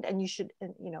important. And you should,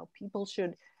 people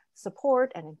should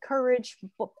support and encourage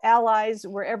allies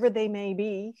wherever they may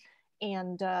be,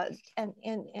 and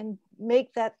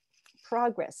make that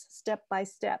progress step by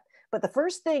step. But the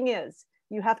first thing is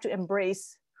you have to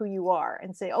embrace who you are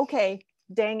and say, okay,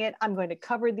 dang it, I'm going to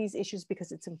cover these issues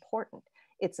because it's important.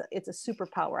 It's a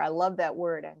superpower. I love that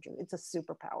word, Andrew. It's a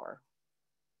superpower.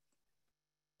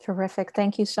 Terrific.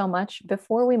 Thank you so much.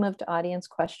 Before we move to audience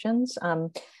questions,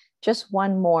 just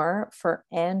one more for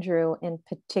Andrew in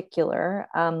particular.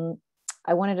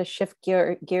 I wanted to shift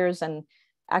gears and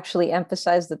actually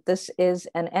emphasize that this is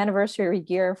an anniversary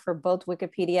year for both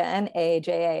Wikipedia and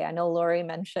AAJA. I know Lori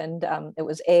mentioned it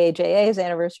was AAJA's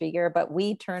anniversary year, but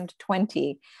we turned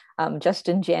 20 just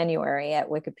in January at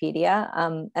Wikipedia.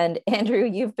 And Andrew,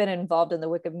 you've been involved in the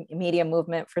Wikimedia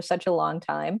movement for such a long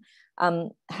time.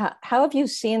 How have you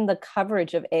seen the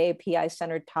coverage of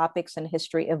AAPI-centered topics and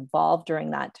history evolve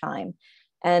during that time?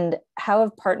 And how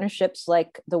have partnerships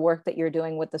like the work that you're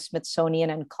doing with the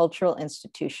Smithsonian and cultural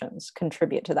institutions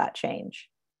contribute to that change?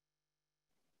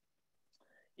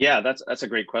 Yeah, that's a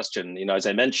great question. You know, as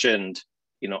I mentioned,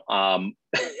 you know,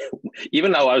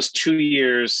 even though I was 2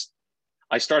 years,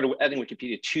 I started editing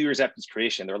Wikipedia 2 years after its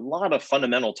creation. There are a lot of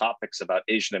fundamental topics about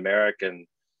Asian American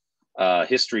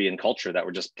history and culture that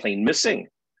were just plain missing,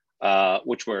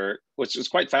 which was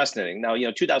quite fascinating. Now, you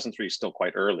know, 2003 is still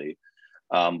quite early,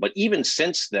 but even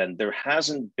since then, there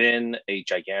hasn't been a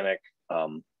gigantic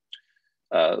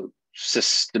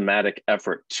systematic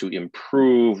effort to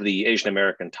improve the Asian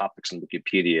American topics in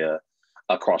Wikipedia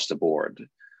across the board.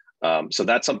 So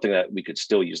that's something that we could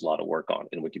still use a lot of work on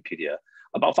in Wikipedia.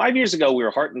 About 5 years ago, we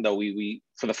were heartened, though. We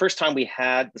for the first time, we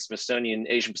had the Smithsonian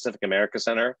Asian Pacific America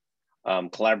Center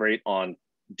collaborate on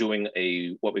doing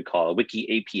what we call a Wiki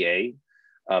APA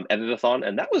editathon.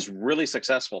 And that was really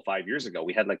successful 5 years ago.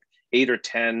 We had like 8 or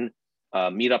 10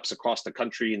 meetups across the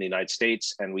country in the United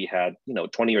States. And we had, you know,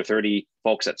 20 or 30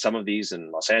 folks at some of these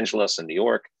in Los Angeles and New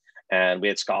York. And we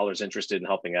had scholars interested in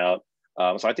helping out.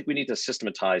 So I think we need to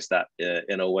systematize that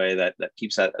in a way that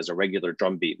keeps that as a regular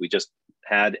drumbeat. We just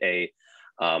had a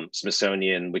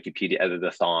Smithsonian Wikipedia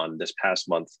editathon this past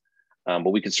month,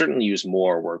 but we could certainly use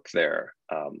more work there.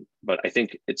 But I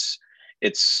think it's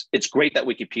great that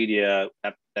Wikipedia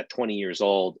at 20 years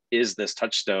old is this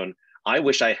touchstone. I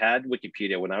wish I had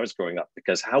Wikipedia when I was growing up,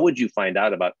 because how would you find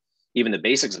out about even the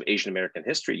basics of Asian American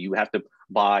history? You have to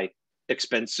buy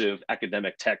expensive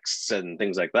academic texts and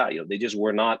things like that. You know, they just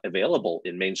were not available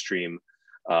in mainstream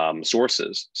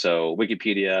sources. So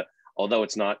Wikipedia, although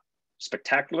it's not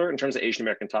spectacular in terms of Asian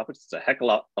American topics, it's a heck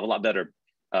of a lot better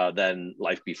than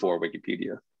life before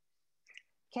Wikipedia.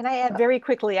 Can I add very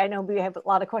quickly? I know we have a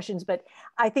lot of questions, but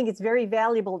I think it's very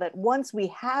valuable that once we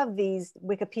have these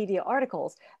Wikipedia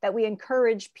articles, that we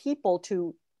encourage people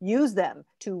to use them,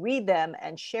 to read them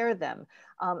and share them.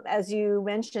 As you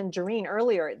mentioned, Jareen,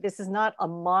 earlier, this is not a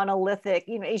monolithic,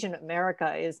 you know, Asian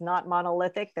America is not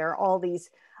monolithic. There are all these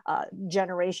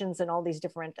generations and all these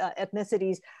different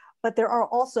ethnicities, but there are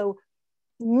also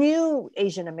new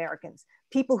Asian Americans,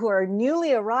 people who are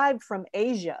newly arrived from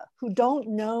Asia, who don't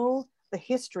know the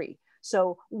history.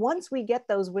 So once we get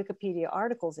those Wikipedia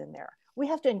articles in there, we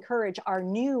have to encourage our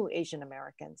new Asian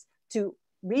Americans to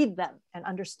read them and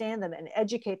understand them and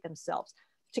educate themselves,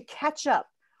 to catch up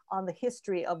on the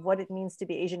history of what it means to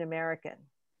be Asian American,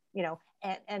 you know,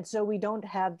 and so we don't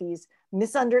have these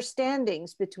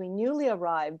misunderstandings between newly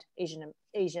arrived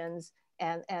Asians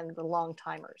and the long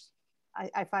timers.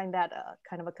 I find that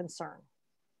kind of a concern.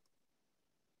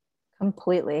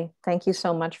 Completely. Thank you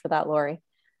so much for that, Lori.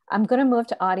 I'm going to move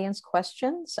to audience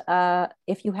questions.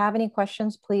 If you have any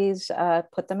questions, please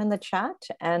put them in the chat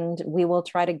and we will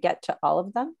try to get to all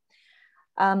of them.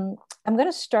 I'm going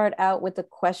to start out with a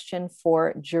question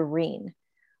for Jareen.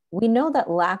 We know that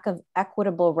lack of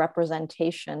equitable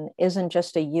representation isn't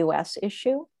just a US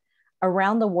issue.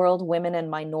 Around the world, women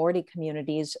and minority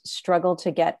communities struggle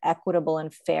to get equitable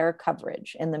and fair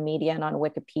coverage in the media and on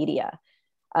Wikipedia.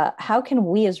 How can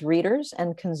we as readers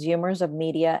and consumers of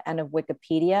media and of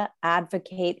Wikipedia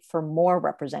advocate for more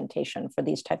representation for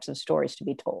these types of stories to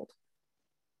be told?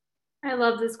 I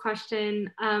love this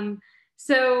question.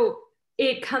 So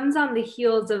it comes on the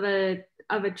heels of a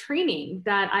training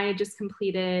that I had just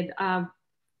completed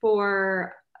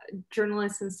for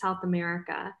journalists in South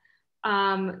America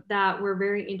that were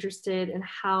very interested in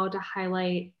how to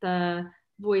highlight the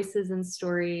voices and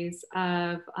stories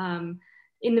of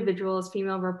individuals,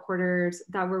 female reporters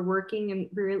that were working in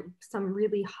some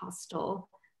really hostile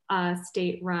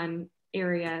state-run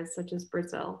areas such as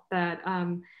Brazil.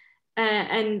 And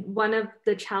one of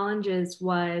the challenges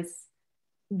was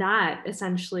that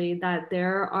essentially that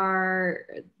there are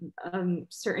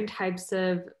certain types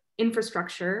of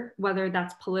infrastructure, whether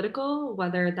that's political,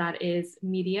 whether that is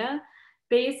media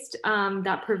based,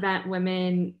 that prevent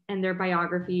women and their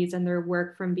biographies and their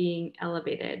work from being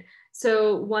elevated.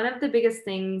 So one of the biggest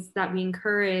things that we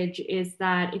encourage is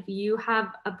that if you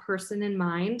have a person in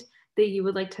mind that you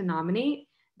would like to nominate,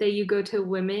 that you go to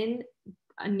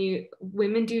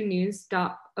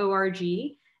womendonews.org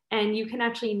and you can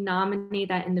actually nominate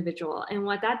that individual. And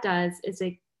what that does is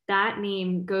that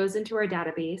name goes into our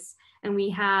database, and we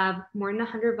have more than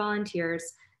 100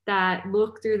 volunteers that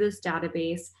look through this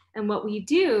database. And what we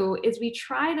do is we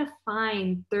try to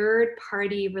find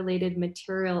third-party related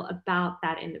material about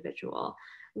that individual.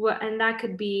 And that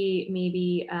could be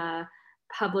maybe a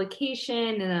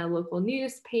publication in a local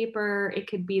newspaper. It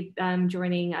could be them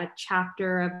joining a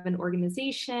chapter of an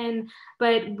organization.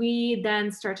 But we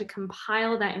then start to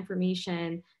compile that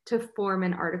information to form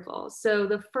an article. So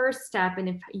the first step, and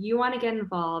if you want to get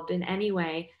involved in any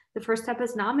way, the first step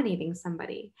is nominating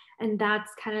somebody. And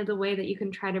that's kind of the way that you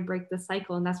can try to break the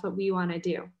cycle. And that's what we want to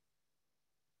do.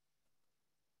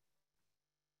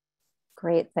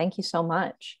 Great, thank you so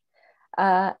much.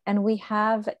 And we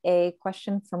have a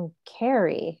question from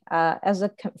Carrie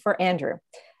for Andrew.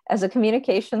 As a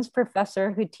communications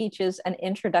professor who teaches an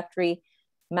introductory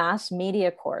mass media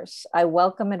course, I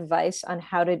welcome advice on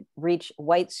how to reach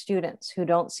white students who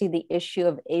don't see the issue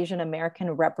of Asian American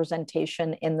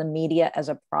representation in the media as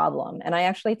a problem. And I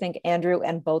actually think Andrew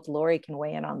and both Lori can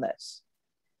weigh in on this.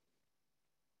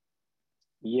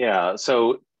 Yeah,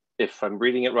 so if I'm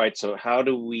reading it right, so how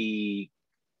do we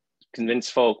convince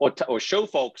folk or show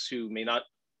folks who may not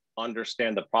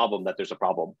understand the problem that there's a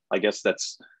problem? I guess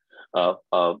that's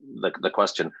the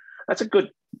question. That's a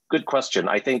good question.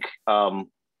 I think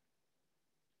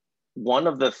one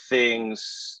of the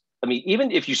things, I mean,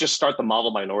 even if you just start the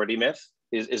model minority myth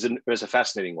is a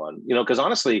fascinating one, you know, because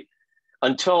honestly,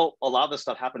 until a lot of this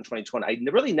stuff happened in 2020, I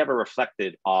really never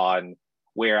reflected on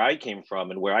where I came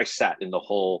from and where I sat in the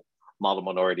whole model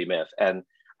minority myth. And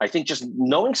I think just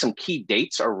knowing some key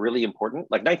dates are really important.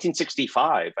 Like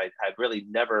 1965, I had really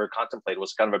never contemplated,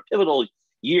 was kind of a pivotal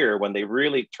year when they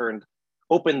really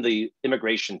opened the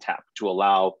immigration tap to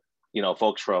allow, you know,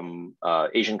 folks from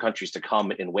Asian countries to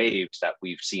come in waves that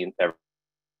we've seen ever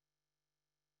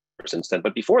since then.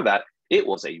 But before that, it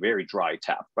was a very dry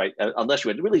tap, right? Unless you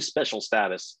had really special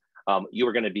status, you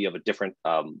were going to be of a different,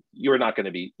 you were not going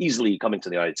to be easily coming to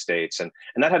the United States. And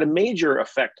that had a major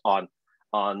effect on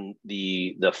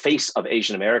the face of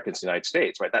Asian Americans in the United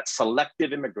States, right? That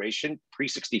selective immigration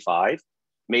pre-65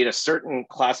 made a certain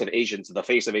class of Asians the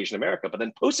face of Asian America. But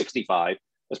then post-65,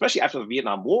 especially after the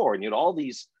Vietnam War, and you know, all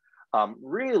these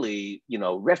really, you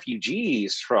know,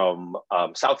 refugees from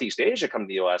Southeast Asia come to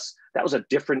the US, that was a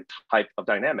different type of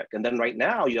dynamic. And then right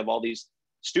now you have all these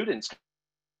students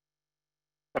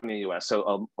coming to the US.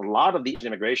 So a lot of the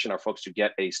immigration are folks who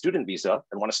get a student visa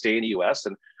and want to stay in the US.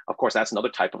 And of course, that's another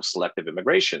type of selective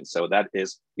immigration. So that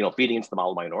is, you know, feeding into the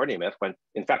model minority myth, when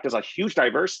in fact, there's a huge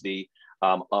diversity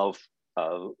of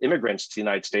immigrants to the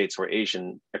United States or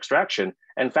Asian extraction.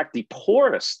 And in fact, the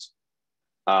poorest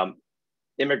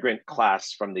immigrant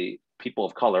class from the people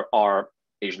of color are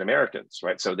Asian Americans,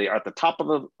 right? So they are at the top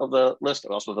of the list,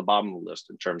 but also at the bottom of the list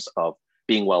in terms of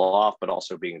being well off, but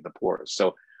also being the poorest.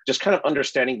 So just kind of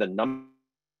understanding the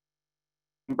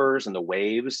numbers and the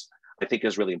waves, I think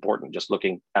is really important. Just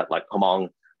looking at like Hmong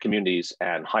communities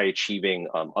and high achieving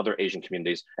other Asian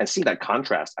communities and seeing that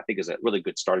contrast, I think is a really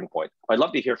good starting point. I'd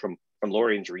love to hear from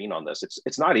Lori and Jareen on this.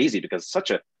 It's not easy because it's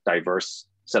such a diverse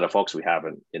set of folks we have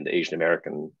in the Asian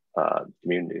American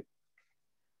community.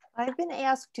 I've been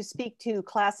asked to speak to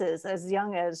classes as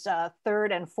young as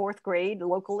 3rd and 4th grade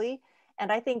locally.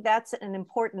 And I think that's an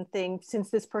important thing, since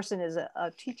this person is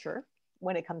a teacher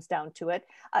when it comes down to it.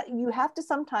 You have to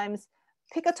sometimes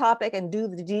pick a topic and do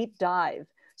the deep dive.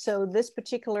 So this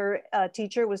particular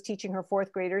teacher was teaching her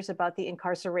 4th graders about the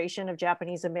incarceration of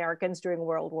Japanese Americans during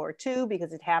World War II,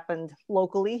 because it happened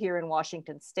locally here in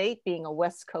Washington State, being a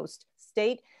West Coast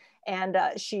state. And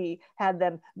she had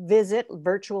them visit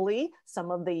virtually some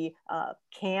of the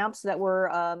camps that were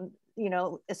you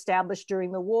know, established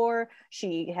during the war.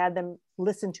 She had them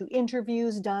listen to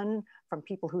interviews done from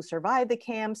people who survived the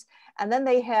camps. And then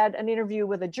they had an interview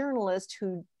with a journalist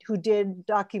who did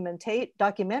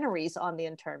documentaries on the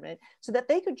internment, so that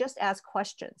they could just ask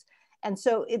questions. And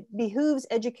so it behooves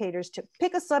educators to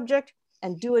pick a subject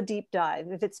and do a deep dive.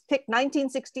 If it's pick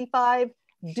 1965,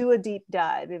 do a deep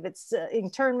dive. If it's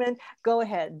internment, go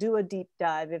ahead, do a deep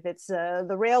dive. If it's the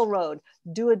railroad,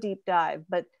 do a deep dive.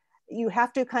 But you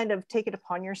have to kind of take it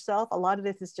upon yourself. A lot of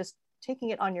this is just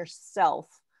taking it on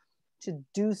yourself to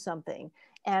do something.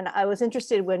 And I was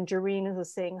interested when Jareen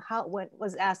was saying,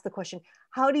 was asked the question,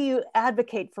 how do you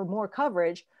advocate for more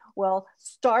coverage? Well,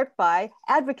 start by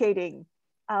advocating.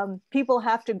 People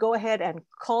have to go ahead and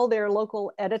call their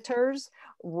local editors,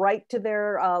 write to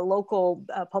their local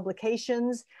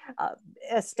publications,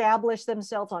 establish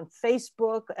themselves on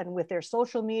Facebook and with their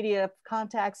social media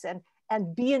contacts, and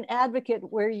be an advocate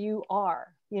where you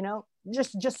are. You know,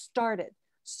 just start it.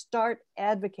 Start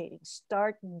advocating,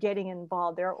 start getting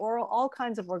involved. There are all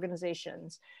kinds of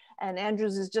organizations, and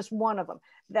Andrews is just one of them,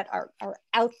 that are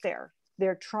out there.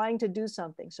 They're trying to do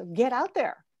something. So get out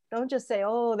there. Don't just say,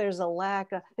 oh, there's a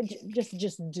lack of,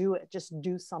 just do it, just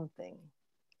do something.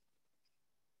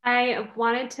 I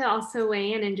wanted to also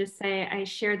weigh in and just say, I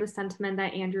share the sentiment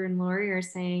that Andrew and Lori are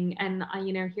saying. And,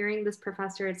 you know, hearing this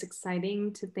professor, it's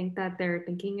exciting to think that they're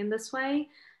thinking in this way.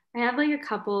 I have like a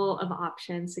couple of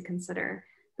options to consider.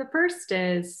 The first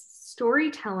is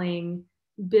storytelling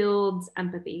builds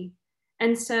empathy.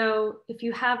 And so if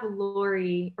you have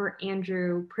Lori or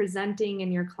Andrew presenting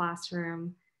in your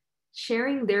classroom,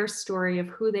 sharing their story of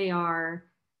who they are,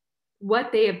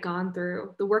 what they have gone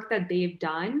through, the work that they've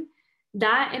done,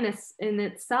 that in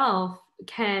itself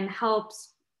can help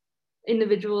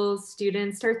individuals,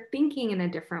 students start thinking in a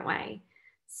different way.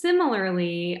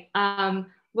 Similarly,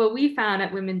 what we found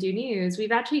at Women Do News,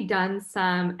 we've actually done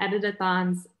some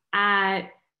edit-a-thons at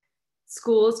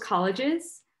schools,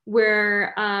 colleges,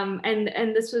 where,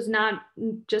 and this was not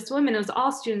just women, it was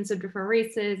all students of different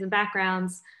races and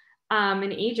backgrounds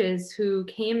and ages who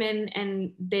came in,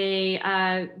 and they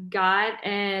got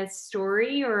a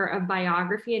story or a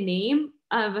biography, a name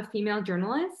of a female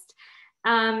journalist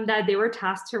that they were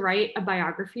tasked to write a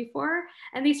biography for.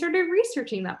 And they started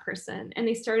researching that person, and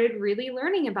they started really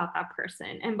learning about that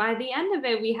person. And by the end of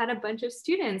it, we had a bunch of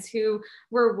students who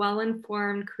were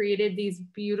well-informed, created these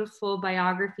beautiful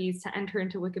biographies to enter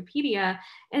into Wikipedia.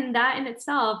 And that in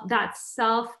itself, that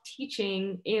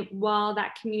self-teaching, while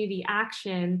that community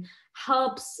action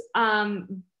helps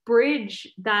bridge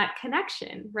that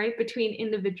connection, right, between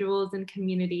individuals and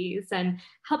communities, and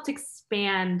helped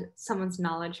expand someone's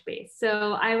knowledge base.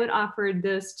 So I would offer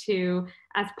those two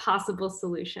as possible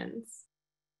solutions.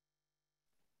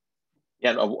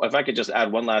 Yeah, if I could just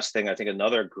add one last thing, I think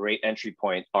another great entry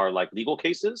point are like legal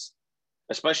cases,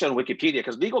 especially on Wikipedia,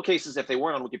 because legal cases, if they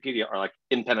weren't on Wikipedia, are like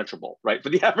impenetrable, right, for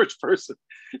the average person.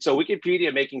 So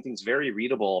Wikipedia making things very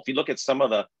readable. If you look at some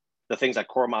of the things like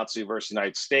Korematsu versus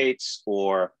United States,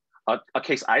 or a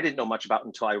case I didn't know much about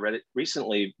until I read it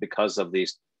recently because of the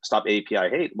Stop AAPI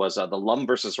Hate, was the Lum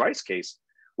versus Rice case,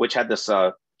 which had this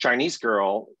Chinese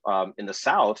girl in the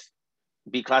South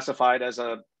be classified as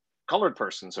a colored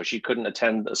person, so she couldn't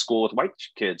attend a school with white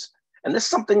kids. And this is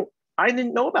something I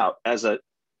didn't know about as an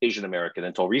Asian American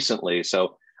until recently.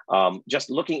 So just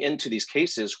looking into these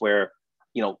cases where,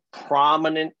 you know,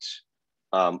 prominent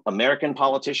American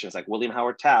politicians like William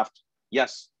Howard Taft,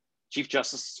 yes, Chief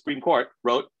Justice of the Supreme Court,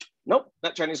 wrote, nope,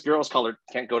 that Chinese girl is colored,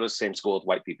 can't go to the same school with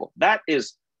white people. That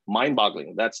is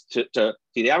mind-boggling. That's to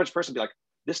the average person be like,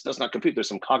 this does not compute. There's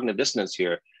some cognitive dissonance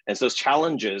here. And it's those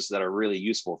challenges that are really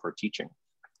useful for teaching.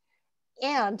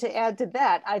 And to add to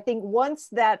that, I think once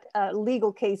that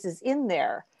legal case is in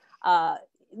there,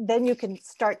 then you can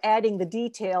start adding the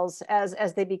details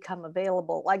as they become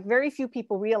available. Like, very few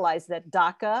people realize that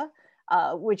DACA,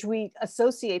 which we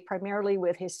associate primarily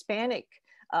with Hispanic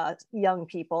young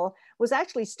people, was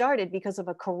actually started because of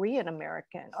a Korean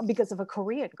American, because of a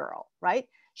Korean girl, right?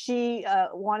 She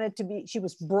she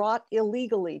was brought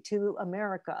illegally to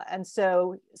America. And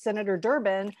so Senator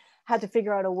Durbin had to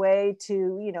figure out a way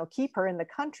to, you know, keep her in the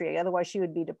country. Otherwise she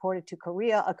would be deported to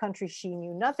Korea, a country she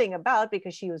knew nothing about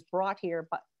because she was brought here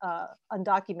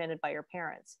undocumented by her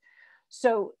parents.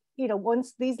 So, you know,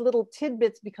 once these little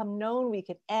tidbits become known, we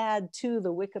can add to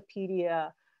the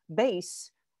Wikipedia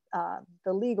base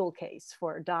the legal case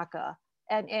for DACA,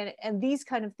 and these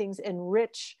kind of things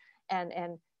enrich and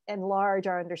enlarge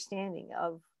our understanding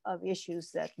of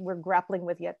issues that we're grappling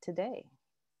with yet today.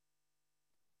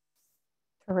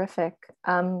 Terrific.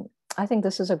 I think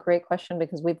this is a great question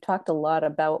because we've talked a lot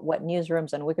about what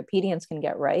newsrooms and Wikipedians can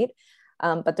get right,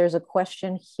 but there's a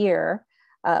question here.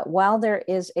 While there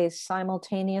is a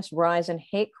simultaneous rise in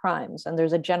hate crimes and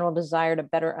there's a general desire to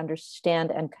better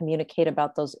understand and communicate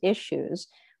about those issues,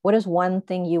 what is one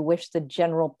thing you wish the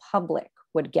general public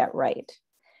would get right?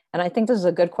 And I think this is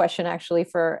a good question actually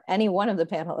for any one of the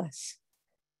panelists.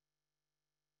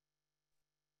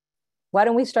 Why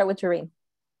don't we start with Tareen?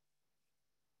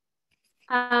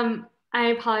 I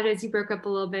apologize, you broke up a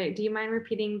little bit. Do you mind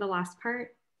repeating the last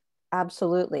part?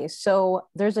 Absolutely. So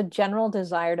there's a general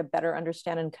desire to better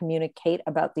understand and communicate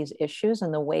about these issues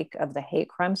in the wake of the hate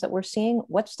crimes that we're seeing.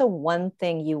 What's the one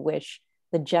thing you wish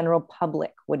the general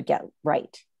public would get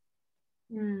right?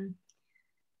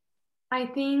 I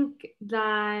think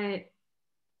that,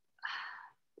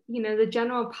 you know, the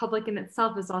general public in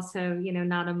itself is also, you know,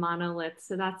 not a monolith.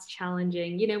 So that's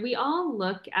challenging. You know, we all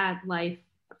look at life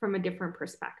from a different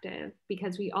perspective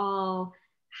because we all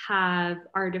have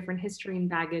our different history and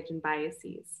baggage and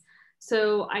biases.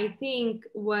 So I think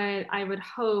what I would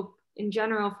hope in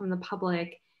general from the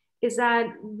public is that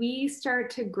we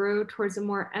start to grow towards a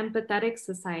more empathetic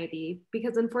society,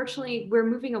 because unfortunately we're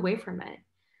moving away from it.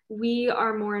 We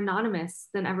are more anonymous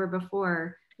than ever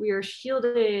before. We are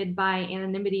shielded by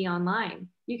anonymity online.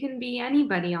 You can be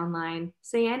anybody online,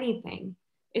 say anything.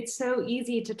 It's so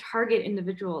easy to target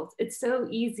individuals. It's so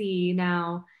easy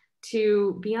now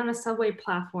to be on a subway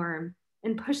platform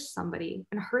and push somebody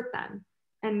and hurt them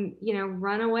and, you know,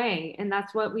 run away. And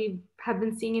that's what we have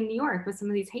been seeing in New York with some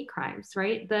of these hate crimes,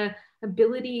 right? The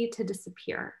ability to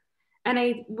disappear. And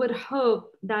I would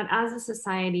hope that as a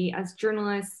society, as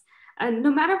journalists,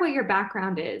 no matter what your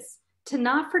background is, to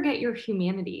not forget your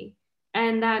humanity,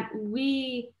 and that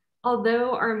we,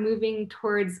 although are moving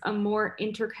towards a more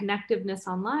interconnectedness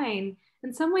online,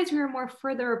 in some ways we are more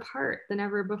further apart than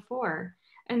ever before.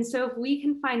 And so if we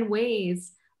can find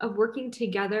ways of working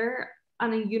together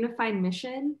on a unified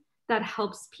mission that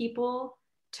helps people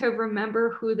to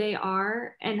remember who they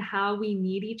are and how we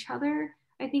need each other,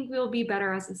 I think we'll be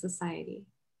better as a society.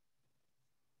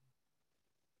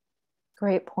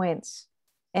 Great points.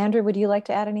 Andrew, would you like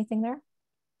to add anything there?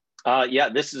 Yeah,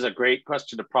 this is a great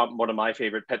question to prompt one of my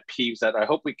favorite pet peeves that I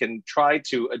hope we can try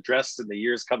to address in the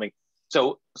years coming.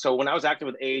 So when I was active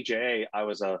with AAJA, I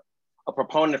was a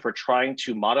proponent for trying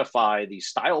to modify the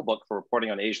style book for reporting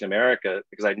on Asian America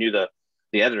because I knew the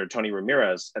editor, Tony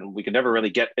Ramirez, and we could never really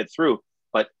get it through.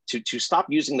 But to stop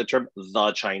using the term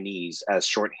the Chinese as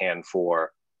shorthand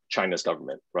for China's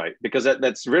government, right? Because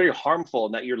that's very harmful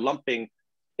and that you're lumping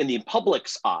in the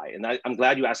public's eye. And I'm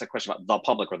glad you asked that question about the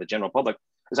public or the general public.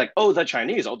 It's like, oh, the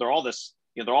Chinese, oh, they're all this,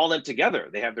 they're all in together.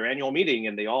 They have their annual meeting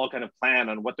and they all kind of plan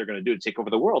on what they're going to do to take over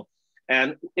the world.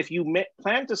 And if you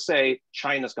plan to say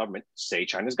China's government, say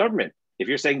China's government. If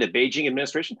you're saying the Beijing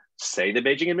administration, say the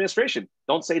Beijing administration.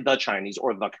 Don't say the Chinese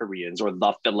or the Koreans or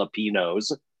the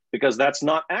Filipinos, because that's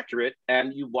not accurate.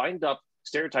 And you wind up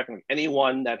stereotyping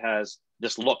anyone that has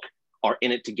this look are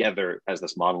in it together as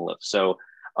this monolith. So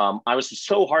I was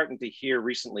so heartened to hear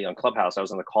recently on Clubhouse, I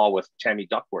was on a call with Tammy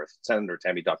Duckworth, Senator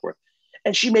Tammy Duckworth,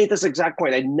 and she made this exact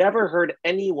point. I never heard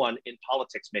anyone in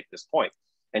politics make this point.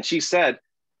 And she said,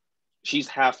 she's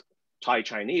half Thai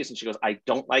Chinese, and she goes, I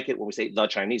don't like it when we say the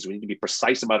Chinese. We need to be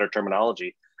precise about our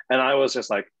terminology. And I was just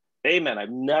like, amen. I've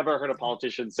never heard a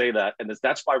politician say that. And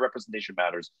that's why representation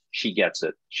matters. She gets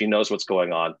it. She knows what's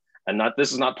going on. And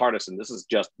this is not partisan. This is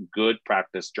just good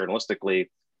practice journalistically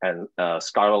and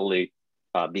scholarly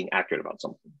being accurate about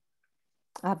something.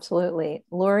 Absolutely.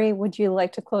 Lori, would you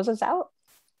like to close us out?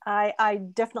 I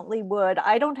definitely would.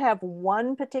 I don't have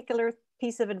one particular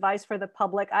piece of advice for the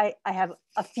public. I have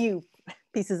a few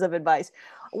pieces of advice.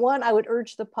 One, I would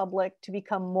urge the public to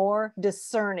become more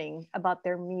discerning about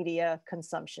their media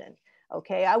consumption.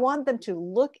 Okay, I want them to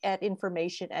look at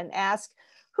information and ask,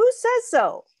 who says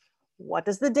so? What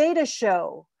does the data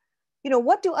show?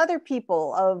 What do other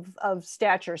people of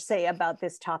stature say about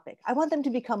this topic? I want them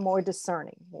to become more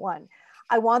discerning, one.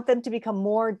 I want them to become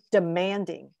more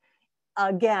demanding.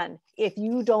 Again, if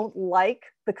you don't like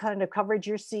the kind of coverage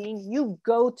you're seeing, you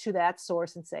go to that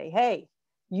source and say, hey,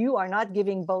 you are not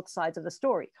giving both sides of the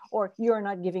story, or you're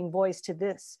not giving voice to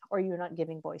this, or you're not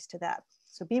giving voice to that.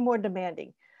 So be more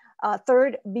demanding.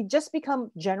 Third, just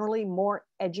become generally more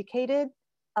educated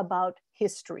about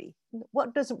history.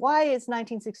 Why is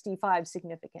 1965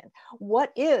 significant?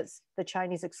 What is the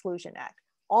Chinese Exclusion Act?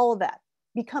 All of that.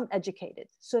 Become educated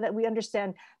so that we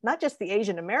understand not just the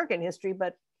Asian American history,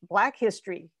 but Black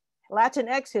history,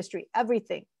 Latinx history,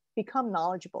 everything. Become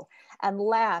knowledgeable. And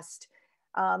last,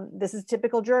 this is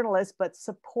typical journalists, but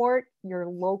support your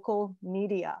local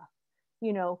media.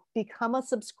 Become a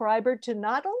subscriber to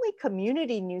not only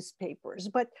community newspapers,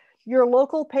 but your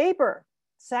local paper,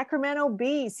 Sacramento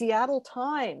Bee, Seattle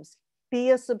Times. Be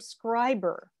a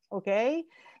subscriber, okay?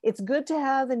 It's good to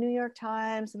have the New York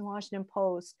Times and Washington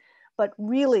Post, but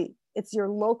really it's your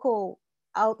local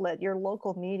outlet, your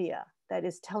local media that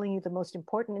is telling you the most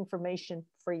important information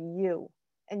for you,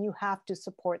 and you have to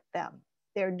support them.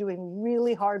 They're doing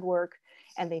really hard work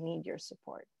and they need your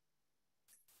support.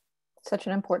 Such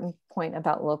an important point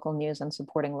about local news and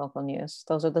supporting local news.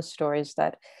 Those are the stories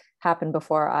that happen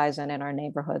before our eyes and in our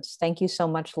neighborhoods. Thank you so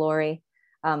much, Lori.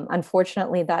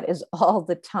 Unfortunately, that is all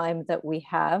the time that we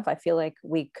have. I feel like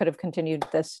we could have continued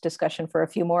this discussion for a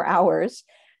few more hours.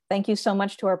 Thank you so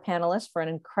much to our panelists for an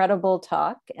incredible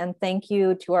talk. And thank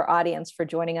you to our audience for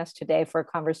joining us today for a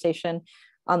conversation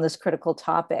on this critical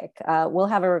topic. We'll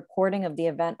have a recording of the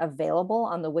event available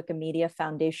on the Wikimedia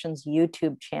Foundation's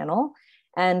YouTube channel.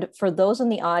 And for those in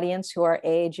the audience who are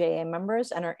AAJA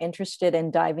members and are interested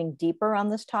in diving deeper on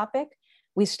this topic,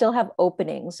 we still have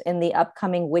openings in the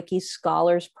upcoming Wiki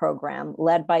Scholars program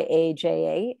led by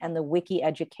AAJA and the Wiki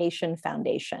Education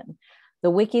Foundation. The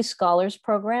Wiki Scholars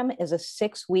program is a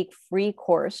 6-week free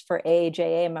course for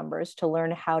AAJA members to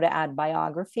learn how to add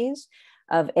biographies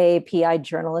of AAPI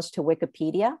journalists to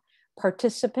Wikipedia.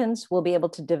 Participants will be able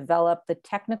to develop the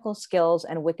technical skills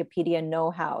and Wikipedia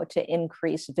know-how to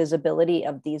increase visibility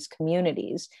of these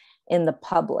communities in the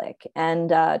public. And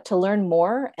to learn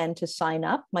more and to sign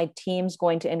up, my team's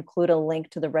going to include a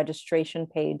link to the registration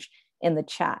page in the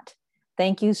chat.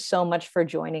 Thank you so much for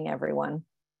joining, everyone.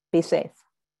 Be safe.